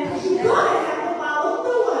in there, because you're going to have to follow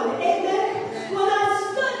through on it. Amen. When I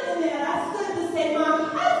stood in there, I stood to say, my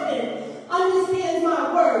husband understands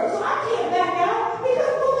my word. So I can't back out,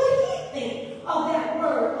 because what would he think of that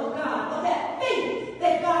word of God, of that faith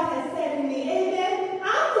that God has said in me? Amen.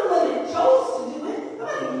 I'm the one that chose to do it.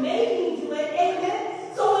 Nobody made me do it.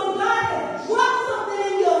 Amen. So when God has dropped something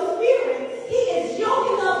in your spirit, he is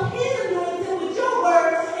yoking up his anointing with your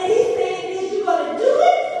word, and he's saying, is you going to do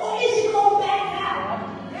it, or is you going to back out?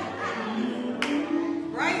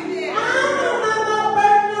 Right there. I'm not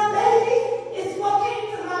burning up, baby. It's what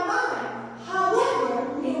came to my mind. However,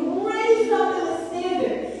 it raised up in the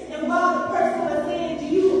standard. And while the person was saying to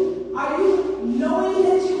you, are you knowing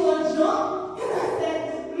that you're going to jump? And I said,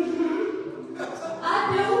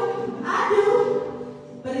 I do.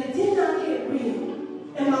 But it did not get real.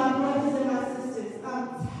 And my brothers and my sisters, I'm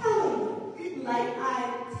telling you, like I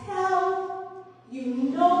tell you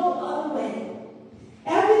no other way.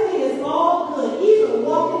 Everything is all good. Even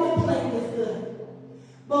walking the plank is good.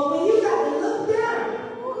 But when you got to look down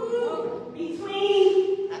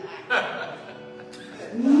between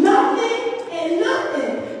nothing and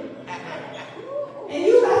nothing, and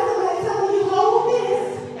you got somebody telling you, hold this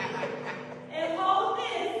and hold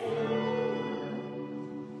this,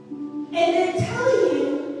 and they're telling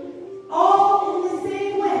you all in the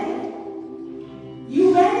same way. You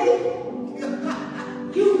ready?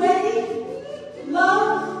 You ready?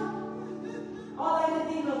 Love? All I could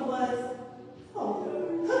think of was, oh.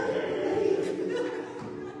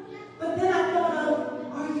 But then I thought of,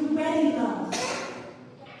 are you ready, love?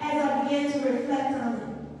 As I began to reflect on it.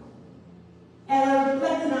 As I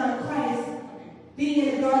reflected on Christ being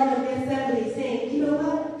in the Garden of Gethsemane, saying, you know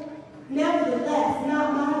what? Nevertheless,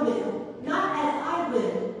 not my will, not as I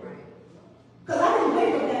will. Because I didn't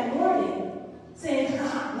wake up that morning saying,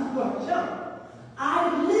 I'm going to jump.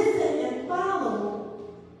 I listened and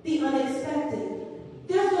followed the unexpected.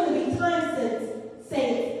 There's going to be times,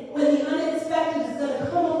 saints, when the unexpected is going to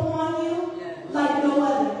come upon you like no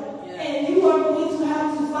other. And you are going to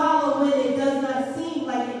have to follow when it does not seem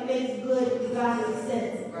like it makes good godly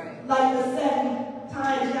sense. Right. Like the 7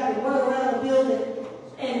 times you got to run around the building,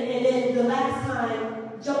 and then the last time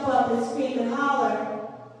jump up and scream and holler,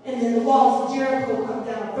 and then the walls of Jericho come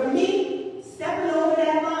down. For me, stepping over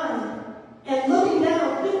that line and looking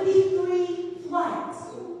down 53 flights,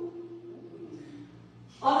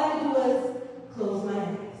 all I could do was close my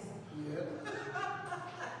eyes.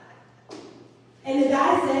 And the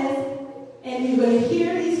guy says, and you're going to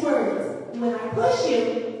hear these words, when I push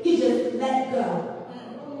you, you just let go.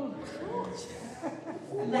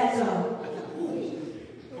 Let go.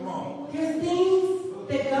 Come on. There's things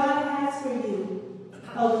that God has for you,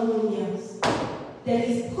 hallelujah, that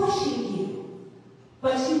he's pushing you.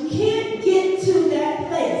 But you can't get to that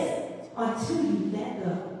place until you let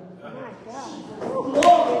go.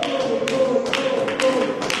 Glory, glory.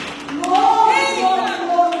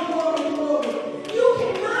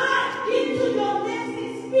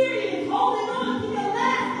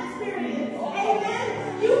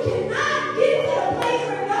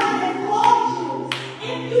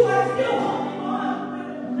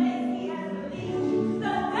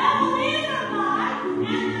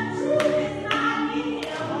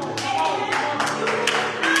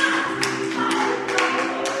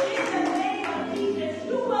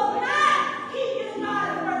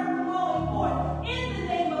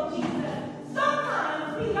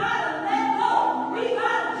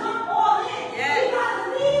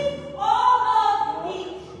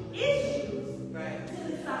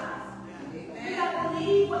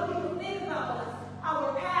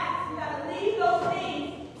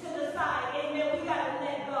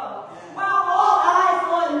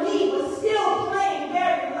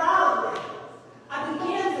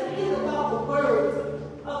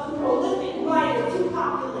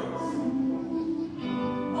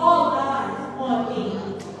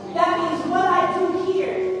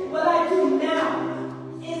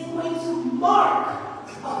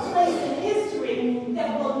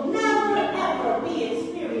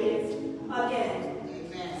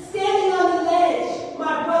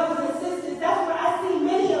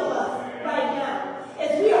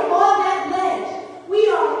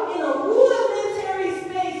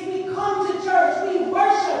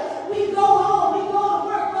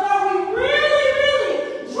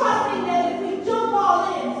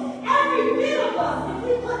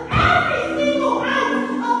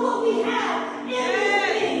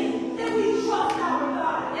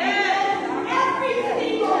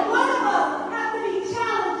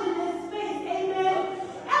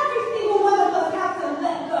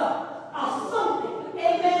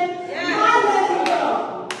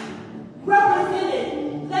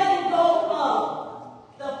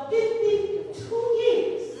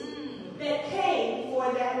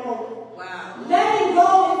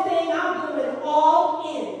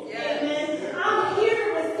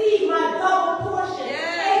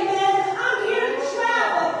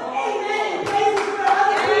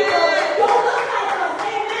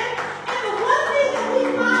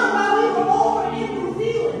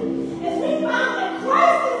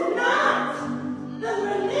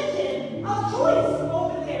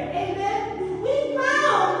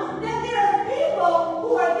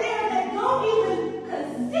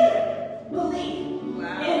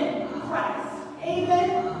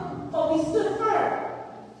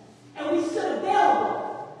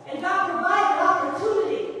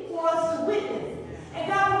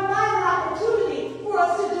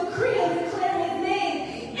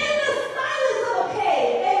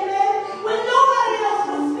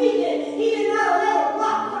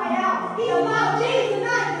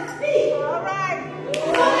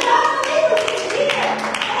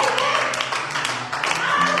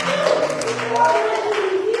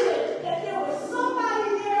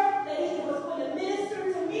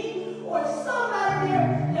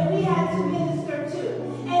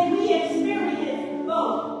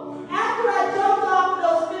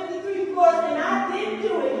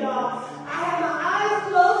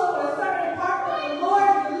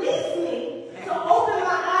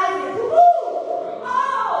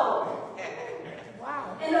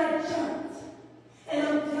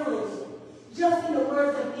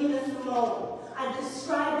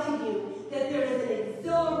 there is an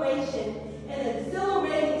exhilaration, an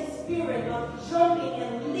exhilarating spirit of jumping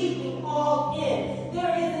and leaping all in.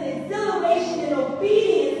 There is an exhilaration and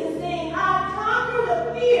obedience in saying, I conquer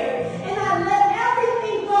the fear and I let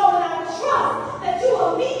everything go and I trust that you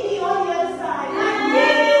will meet me on the other side. And I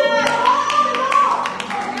give you my all in all.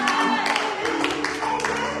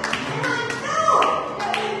 And I know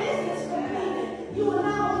that when this is completed, you will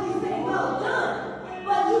not only say, well done,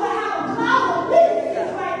 but you will have a cloud of witnesses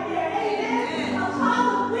right there. Amen. A cloud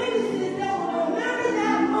of witnesses that will remember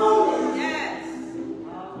that moment. Yes.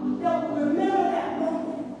 That will remember that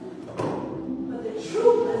moment. But the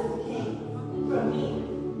true blessing came from me.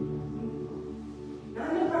 Not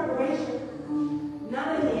in the preparation, not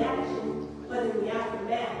in the action, but in the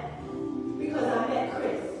aftermath. Because I met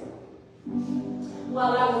Chris.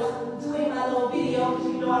 While I was doing my little video, because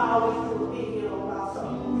you know I always do a video about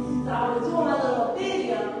something. So I was doing my little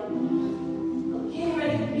video, getting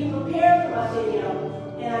ready to be prepared for my video,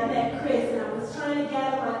 and I met Chris, and I was trying to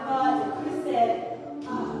gather my thoughts, and Chris said,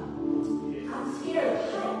 I'm scared of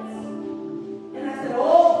heights. And I said,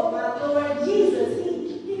 oh, my Lord Jesus,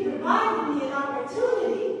 he provided me an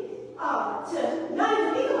opportunity to not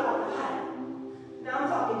even think about the height. Now I'm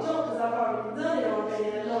talking joke because I've already done it already,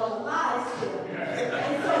 and I know I'm alive still.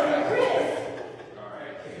 And so when Chris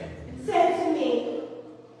said to me,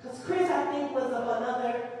 because Chris I think was of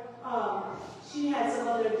another, she had some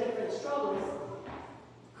other different struggles.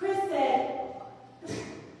 Chris said,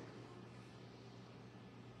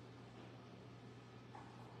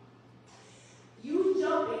 you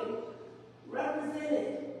jumping represented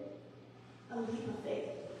a leap of faith.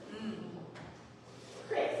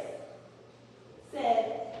 Chris said,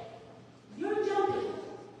 your jumping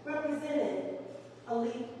represented a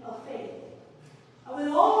leap of faith. I went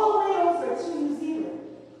all the way over to New Zealand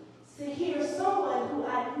to hear someone who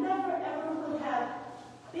I never ever would have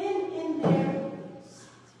been in their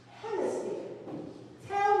hemisphere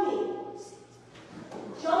tell me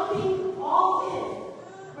jumping all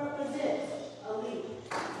in represents a leap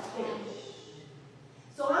of faith.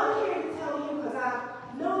 So I'm here to tell you, because I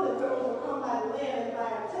know that we're overcome by the Lamb and by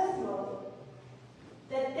our testimony,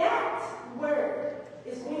 that that word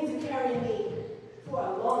is going to carry me for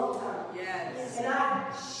a long time. Yes. And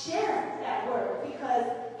I share that word because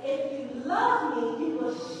if you love me, you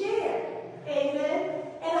will share. Amen.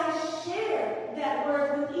 And I share that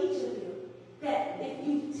word with each of you. That if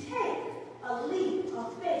you take a leap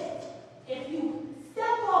of faith, if you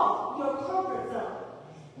step off your comfort zone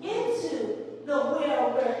into the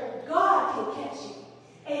well where God can catch you.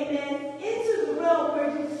 Amen. Into the realm where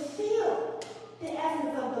you feel the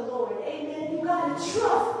essence of the Lord. Amen. You got to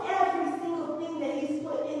trust every single thing that He's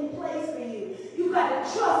put in place for you. You got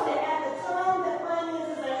to trust that at the time that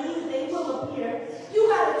finances are needed, they will appear. You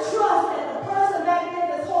got to trust that the person back there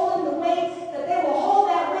that's holding the weight, that they will hold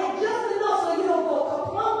that weight just enough so you don't go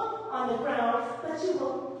kaplunk on the ground, but you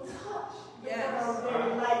will touch the ground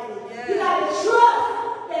very lightly. Yes. You got to trust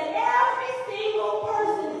that every single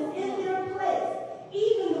person is in their place,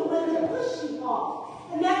 even the one that pushed you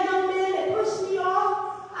off. And that young man that pushed me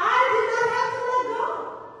off, I did not have to let go.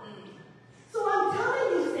 So I'm telling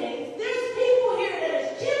you, saints, there's people here that is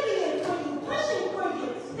championing for you, pushing for you,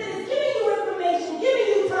 that is giving you information, giving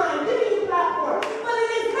you time, giving you platform. But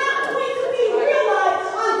it is not going to be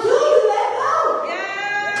realized until you let go.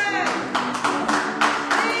 Yes.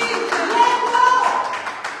 Let go.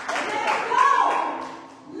 Let go.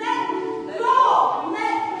 Let go.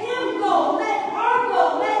 Let him go. Let her go.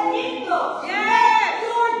 Let it go. Yes. Let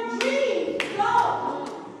your dreams go.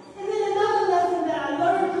 And then another lesson that I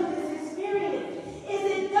learned through this experience is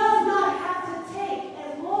it does not have to take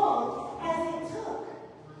as long as it took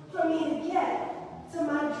for me to get to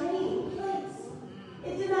my dream place.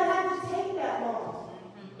 It did not have to take that long.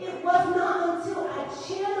 It was not until I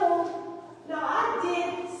channeled. Now I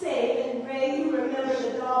did save, and Ray, you remember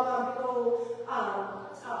the doggone big old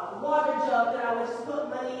water jug that I would just put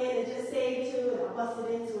money in and just save to, and I busted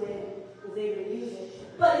into it and was able to use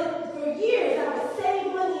it. But for years I would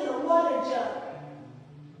save money in a water jug.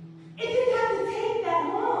 It didn't have to take that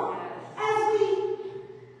long.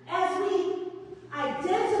 As we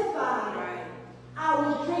identify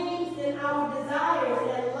our dreams and our desires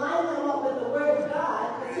and line them up with the Word of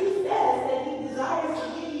God, because He says that He desires to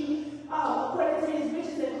give you according to His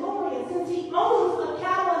riches and glory, and since He owns a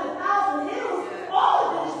cattle on 1,000 hills, all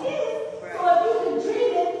of it is His. So if you can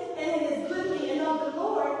dream it and it is goodly and of the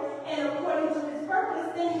Lord and according to His purpose,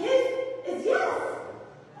 then His is yes.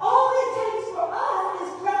 All it takes for us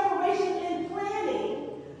is preparation and planning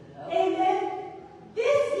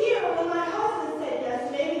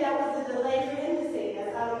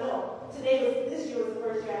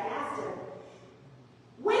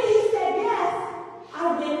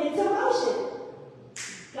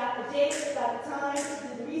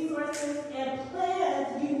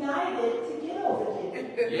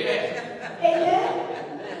Yeah.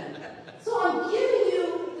 Amen? So I'm giving you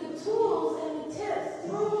the tools and the tips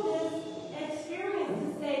through this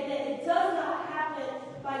experience to say that it does not happen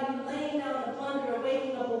by you laying down a blunder or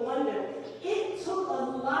waking up a wonder. It took a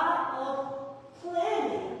lot of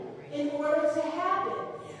planning in order to happen.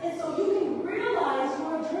 And so you can realize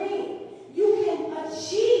your dream. You can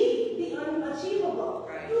achieve the unachievable.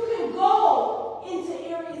 You can go into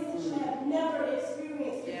areas that you have never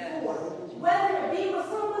experienced before. Whether it be with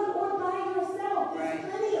someone or by yourself. There's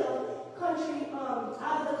plenty of country,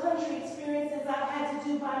 out of the country experiences I've had to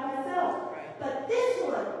do by myself. But this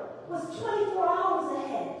one was 24 hours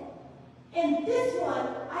ahead. And this one,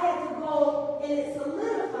 I had to go and it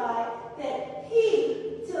solidified that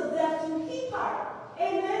he, till death do he part.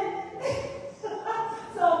 Amen?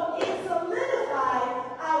 So it solidified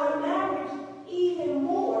our marriage even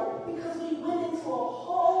more because we went into a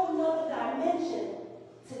whole nother dimension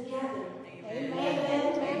together.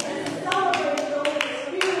 Amen. And celebrating those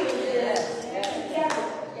experiences together.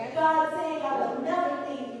 God saying, I will never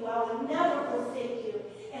leave you, I will never forsake you,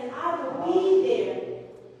 and I will be there,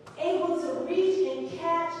 able to reach and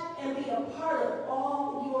catch and be a part of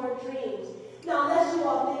all your dreams. Now, unless you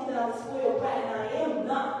all think that I'm spoiled brat, and I am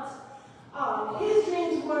not. His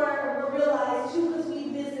dreams were realized too because we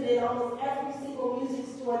visited almost every single music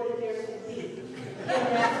store that there could be in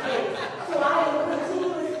that space. So I am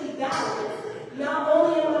continuously balanced. Not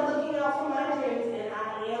only am I looking out for my dreams, and I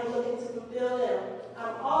am looking to fulfill them,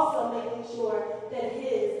 I'm also making sure that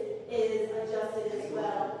his is adjusted as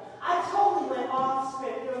well. I totally went off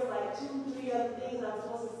script. There was like 2, 3 other things I was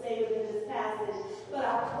supposed to say within this passage, but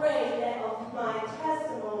I pray that of my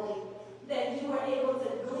testimony that you were able to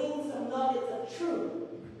glean some nuggets of truth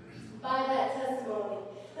by that testimony.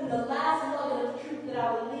 And the last nugget of truth that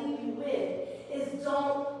I will leave you with is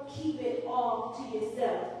don't keep it all to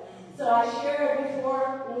yourself. So I shared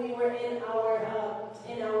before when we were in our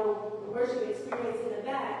worship experience in the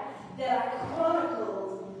back that I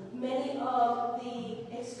chronicled many of the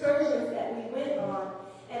excursions that we went on,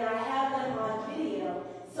 and I have them on video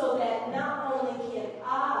so that not only can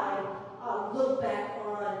I look back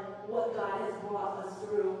on what God has brought us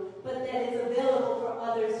through, but that it's available for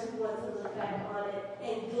others who want to look back on it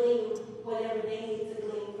and glean whatever they need to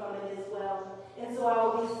glean from it as well. And so I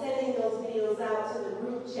will be sending those videos out to the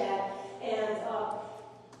group chat, and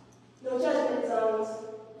no judgment zones.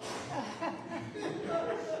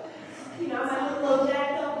 You know, I might look a little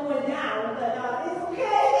jacked up going down, but it's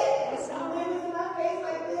okay. I'm living in my face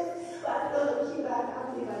like this, but I still look cute. I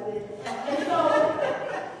believe I did. And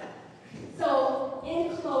so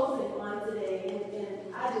in closing on today,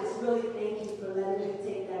 and I just really thank you for letting me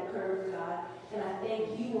take that curve, God, and I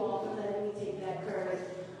thank you all for letting me take that curve.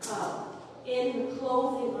 In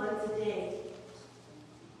closing on today,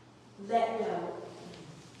 let go.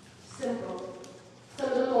 Simple. Some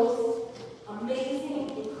of the most amazing,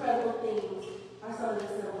 incredible things are some of the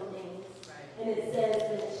simple things. And it says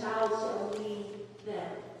that a child shall lead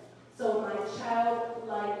them. So my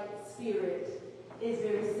childlike spirit is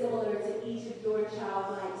very similar to each of your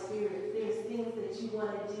childlike spirits. There's things that you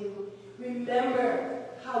want to do. Remember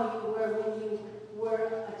how you were when you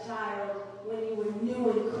were a child, when you were new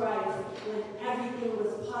in Christ, when everything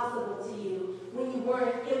was possible to you, when you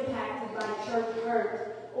weren't impacted by church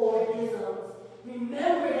hurt or isms.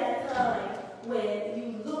 Remember that time when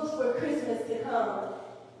you looked for Christmas to come,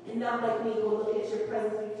 and not like me, go look at your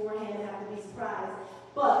presents beforehand and have to be surprised.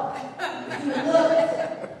 But you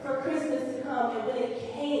looked for Christmas to come, and when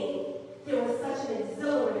it came, there was such an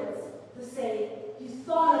exhilarance to say, you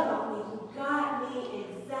thought about me, you got me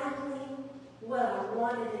exactly what I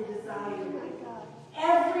wanted and desired.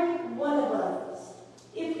 Every one of us,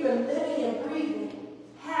 if you're living and breathing,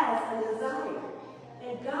 has a desire.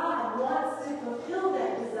 And God wants to fulfill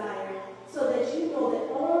that desire so that you know that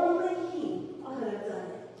only He could have done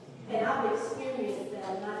it. And I've experienced that.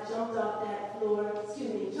 And I jumped off that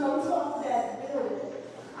jumped off that building.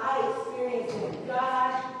 I experienced that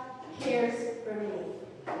God cares for me.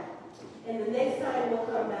 And the next time we'll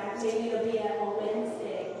come back, maybe it'll be at a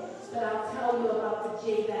Wednesday, but I'll tell you about the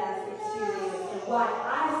Jabez experience and why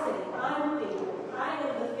I say I'm favorite. I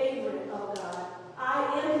am the favorite of God.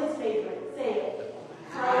 I am His favorite. Say it.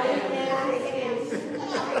 I am His favorite.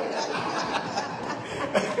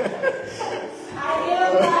 I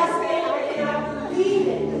am God's favorite, and I believe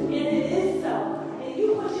it, and it is so. And you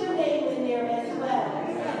put your name in there as well.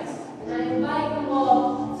 And I invite you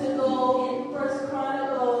all to go in 1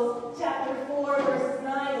 Chronicles chapter 4, verses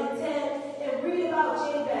 9 and 10, and read about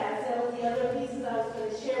Jabez. That was the other pieces I was going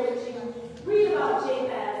to share with you. Read about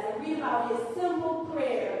Jabez and read about his simple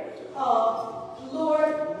prayer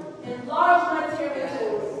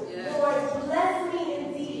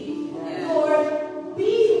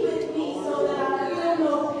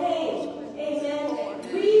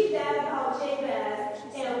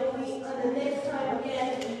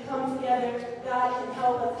where God can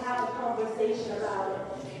help us have a conversation about it.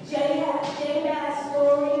 Jabez's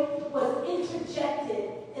story was interjected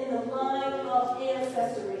in the line of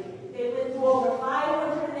ancestry. They went through over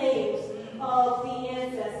 500 names of the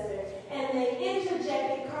ancestor, and they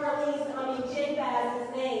interjected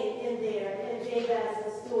Jabez's name in there, in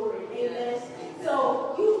Jabez's story. Amen.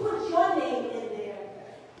 So you put your name in there.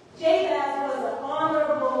 Jabez was an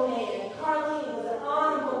honorable man. Carlene was an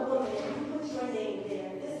honorable woman. You put your name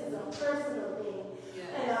there. This is a personal thing.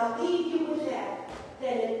 And I'll leave you with that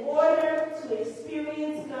in order to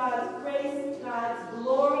experience God's grace, God's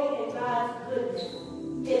glory, and God's goodness,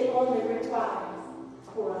 it only requires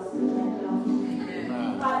for us to let go.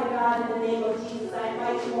 Father God, in the name of Jesus, I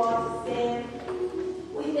invite you all to stand.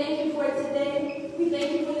 We thank you for today. We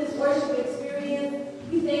thank you for this worship experience.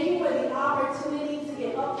 We thank you for the opportunity to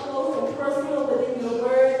get up close and personal within your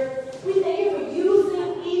word. We thank you for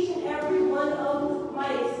using each and every one of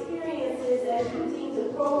my experiences as you deem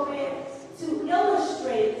appropriate to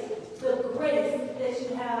illustrate the grace that you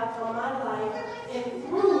have on my life, and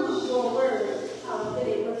through your word, I've been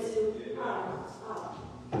able to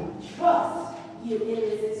trust you in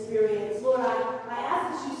this experience. Lord, I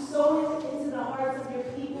ask that you sow it into the hearts of your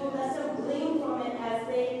people. Let them glean from it as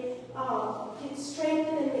they get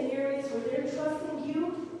strengthened in the areas where they're trusting you.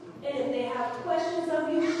 And if they have questions of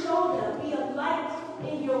you, show them. Be a light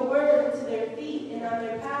in your word to their feet and on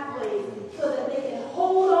their pathways so that they can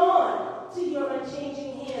hold on to your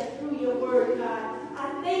unchanging hand through your word, God. I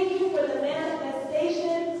thank you for the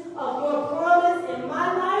manifestation of your promise in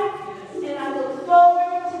my life, and I look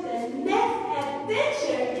forward to the next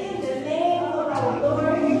adventure in the name of our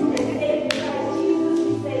Lord and Savior Christ Jesus.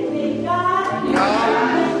 We say, thank God, thank God,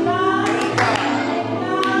 thank God,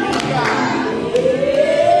 thank God.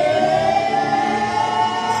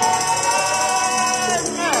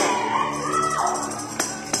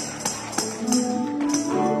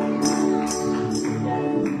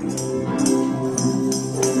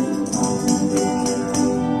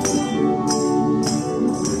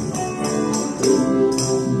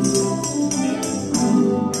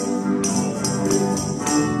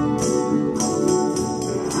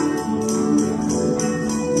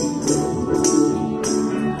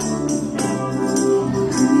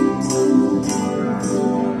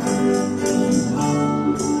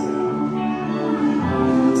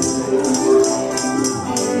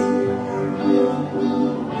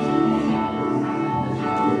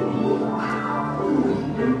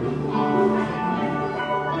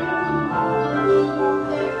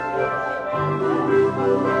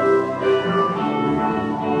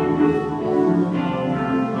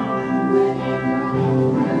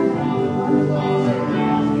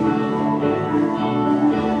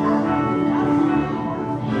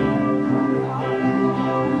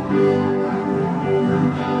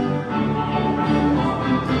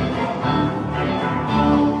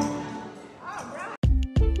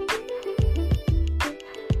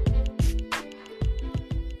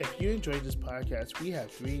 Enjoyed this podcast, we have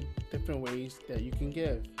 3 different ways that you can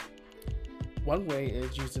give. One way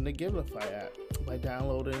is using the Givelify app by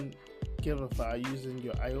downloading Givelify using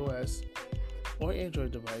your iOS or Android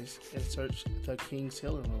device and search the King's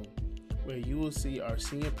Healing Room, where you will see our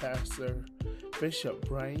senior pastor, Bishop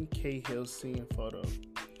Brian K. Hill's senior photo.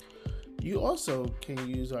 You also can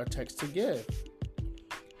use our text to give.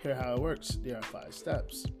 Here how it works. There are 5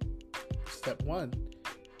 steps. Step 1,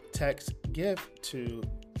 text GIVE to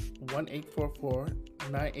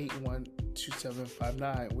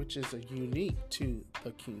 1-844-981-2759, which is unique to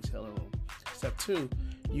the King's Healing Room. Step 2,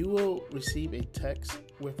 you will receive a text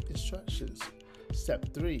with instructions.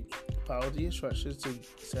 Step 3, follow the instructions to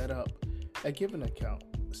set up a giving account.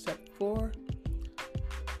 Step 4,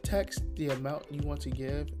 text the amount you want to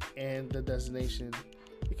give and the destination.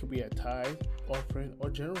 It could be a tithe, offering,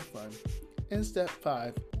 or general fund. And step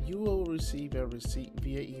 5, you will receive a receipt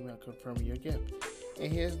via email confirming your gift. And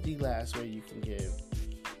here's the last way you can give.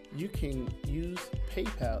 You can use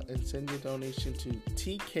PayPal and send your donation to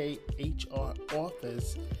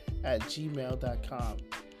tkhroffice@gmail.com.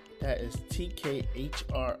 That is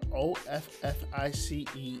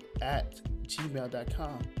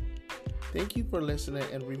tkhroffice@gmail.com. Thank you for listening,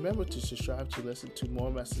 and remember to subscribe to listen to more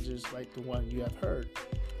messages like the one you have heard.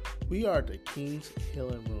 We are the King's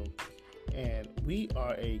Healing Room, and we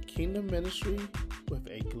are a kingdom ministry with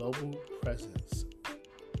a global presence.